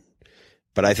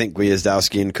 but I think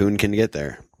Gwiazdowski and Kuhn can get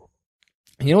there.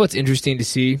 You know what's interesting to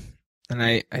see, and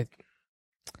I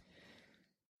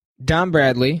Don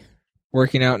Bradley,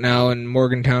 working out now in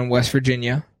Morgantown, West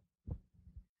Virginia,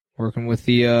 working with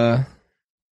the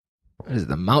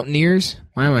the Mountaineers?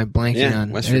 Why am I blanking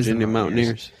on West Virginia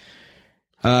Mountaineers?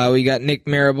 We got Nick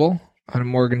Marable out of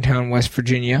Morgantown, West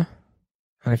Virginia.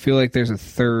 I feel like there's a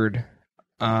third.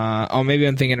 Maybe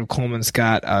I'm thinking of Coleman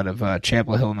Scott out of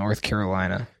Chapel Hill, North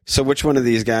Carolina. So which one of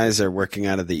these guys are working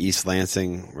out of the East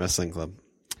Lansing Wrestling Club?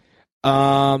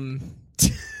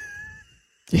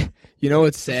 You know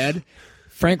what's sad?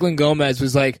 Franklin Gomez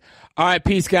was like, all right,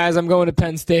 peace, guys. I'm going to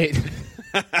Penn State.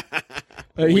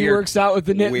 He works out with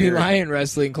the Nittany Lion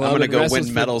Wrestling Club. I'm going to go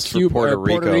win medals for Puerto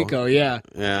Rico. Puerto Rico, yeah.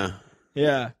 Yeah.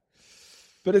 Yeah.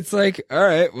 But it's like, all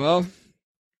right, well,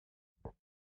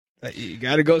 you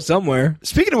got to go somewhere.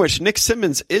 Speaking of which, Nick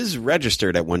Simmons is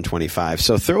registered at 125,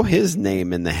 so throw his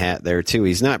name in the hat there, too.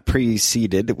 He's not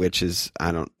pre-seeded, which is,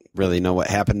 I don't really know what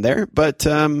happened there, but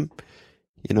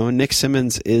Nick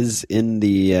Simmons is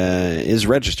is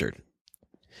registered,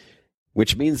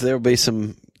 which means there will be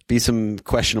some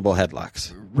questionable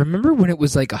headlocks. Remember when it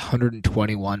was like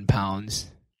 121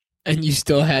 pounds, and you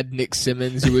still had Nick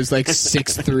Simmons, who was like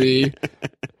 6'3",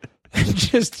 and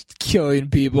just killing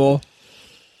people?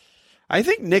 I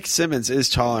think Nick Simmons is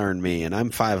taller than me, and I'm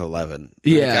 5'11".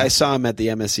 Yeah, I saw him at the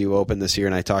MSU Open this year,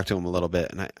 and I talked to him a little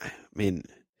bit, and I mean.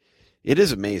 It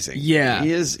is amazing. Yeah.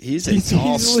 He's a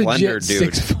tall, slender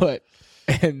dude. 6 foot.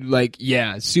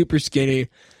 And super skinny.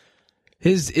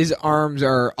 His arms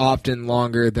are often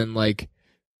longer than like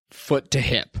foot to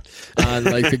hip on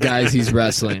like the guys he's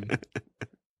wrestling.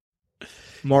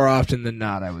 More often than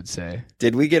not, I would say.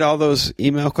 Did we get all those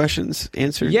email questions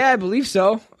answered? Yeah, I believe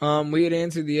so. We had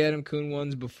answered the Adam Kuhn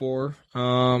ones before.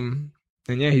 And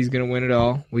yeah, he's gonna win it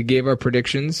all. We gave our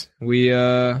predictions. We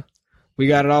got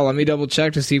it all. Let me double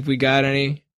check to see if we got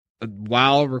any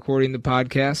while recording the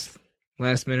podcast.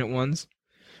 Last minute ones.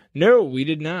 No, we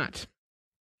did not.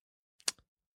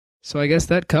 So I guess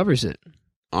that covers it.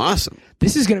 Awesome.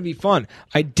 This is going to be fun.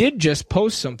 I did just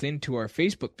post something to our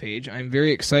Facebook page. I'm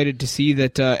very excited to see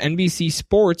that NBC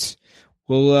Sports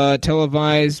will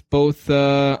televise both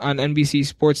on NBC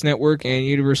Sports Network and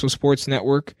Universal Sports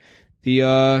Network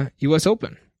the U.S.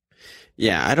 Open.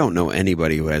 Yeah, I don't know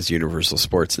anybody who has Universal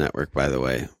Sports Network, by the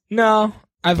way. No,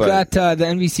 I've got the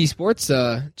NBC Sports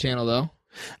channel, though.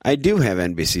 I do have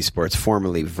NBC Sports,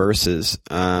 formerly Versus.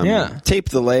 Yeah. Tape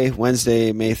delay,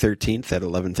 Wednesday, May 13th at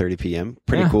 11:30 p.m.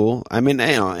 Pretty cool. I mean,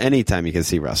 anytime you can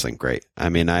see wrestling, great. I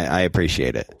mean, I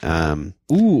appreciate it.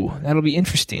 Ooh, that'll be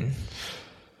interesting.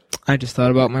 I just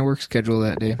thought about my work schedule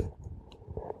that day.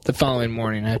 The following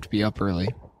morning, I have to be up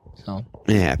early. So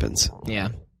it happens. Yeah.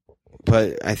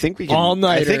 But I think we can.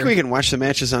 All-nighter. I think we can watch the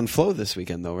matches on Flow this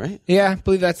weekend, though, right? Yeah, I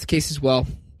believe that's the case as well.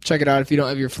 Check it out. If you don't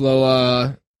have your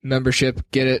Flow membership,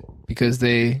 get it because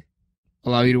they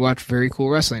allow you to watch very cool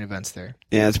wrestling events there.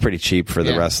 Yeah, it's pretty cheap for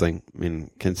the wrestling. I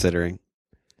mean, considering.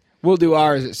 We'll do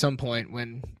ours at some point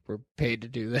when we're paid to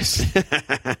do this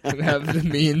and have the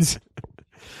means.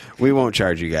 We won't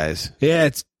charge you guys. Yeah,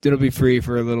 it'll be free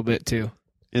for a little bit too.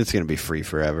 It's going to be free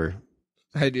forever.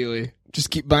 Ideally. Just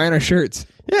keep buying our shirts.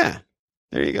 Yeah,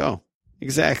 there you go.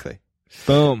 Exactly.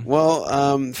 Boom.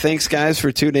 Well, thanks guys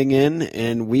for tuning in,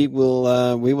 and we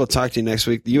will talk to you next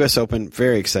week. The U.S. Open,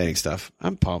 very exciting stuff.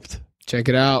 I'm pumped. Check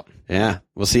it out. Yeah,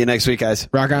 we'll see you next week, guys.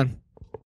 Rock on.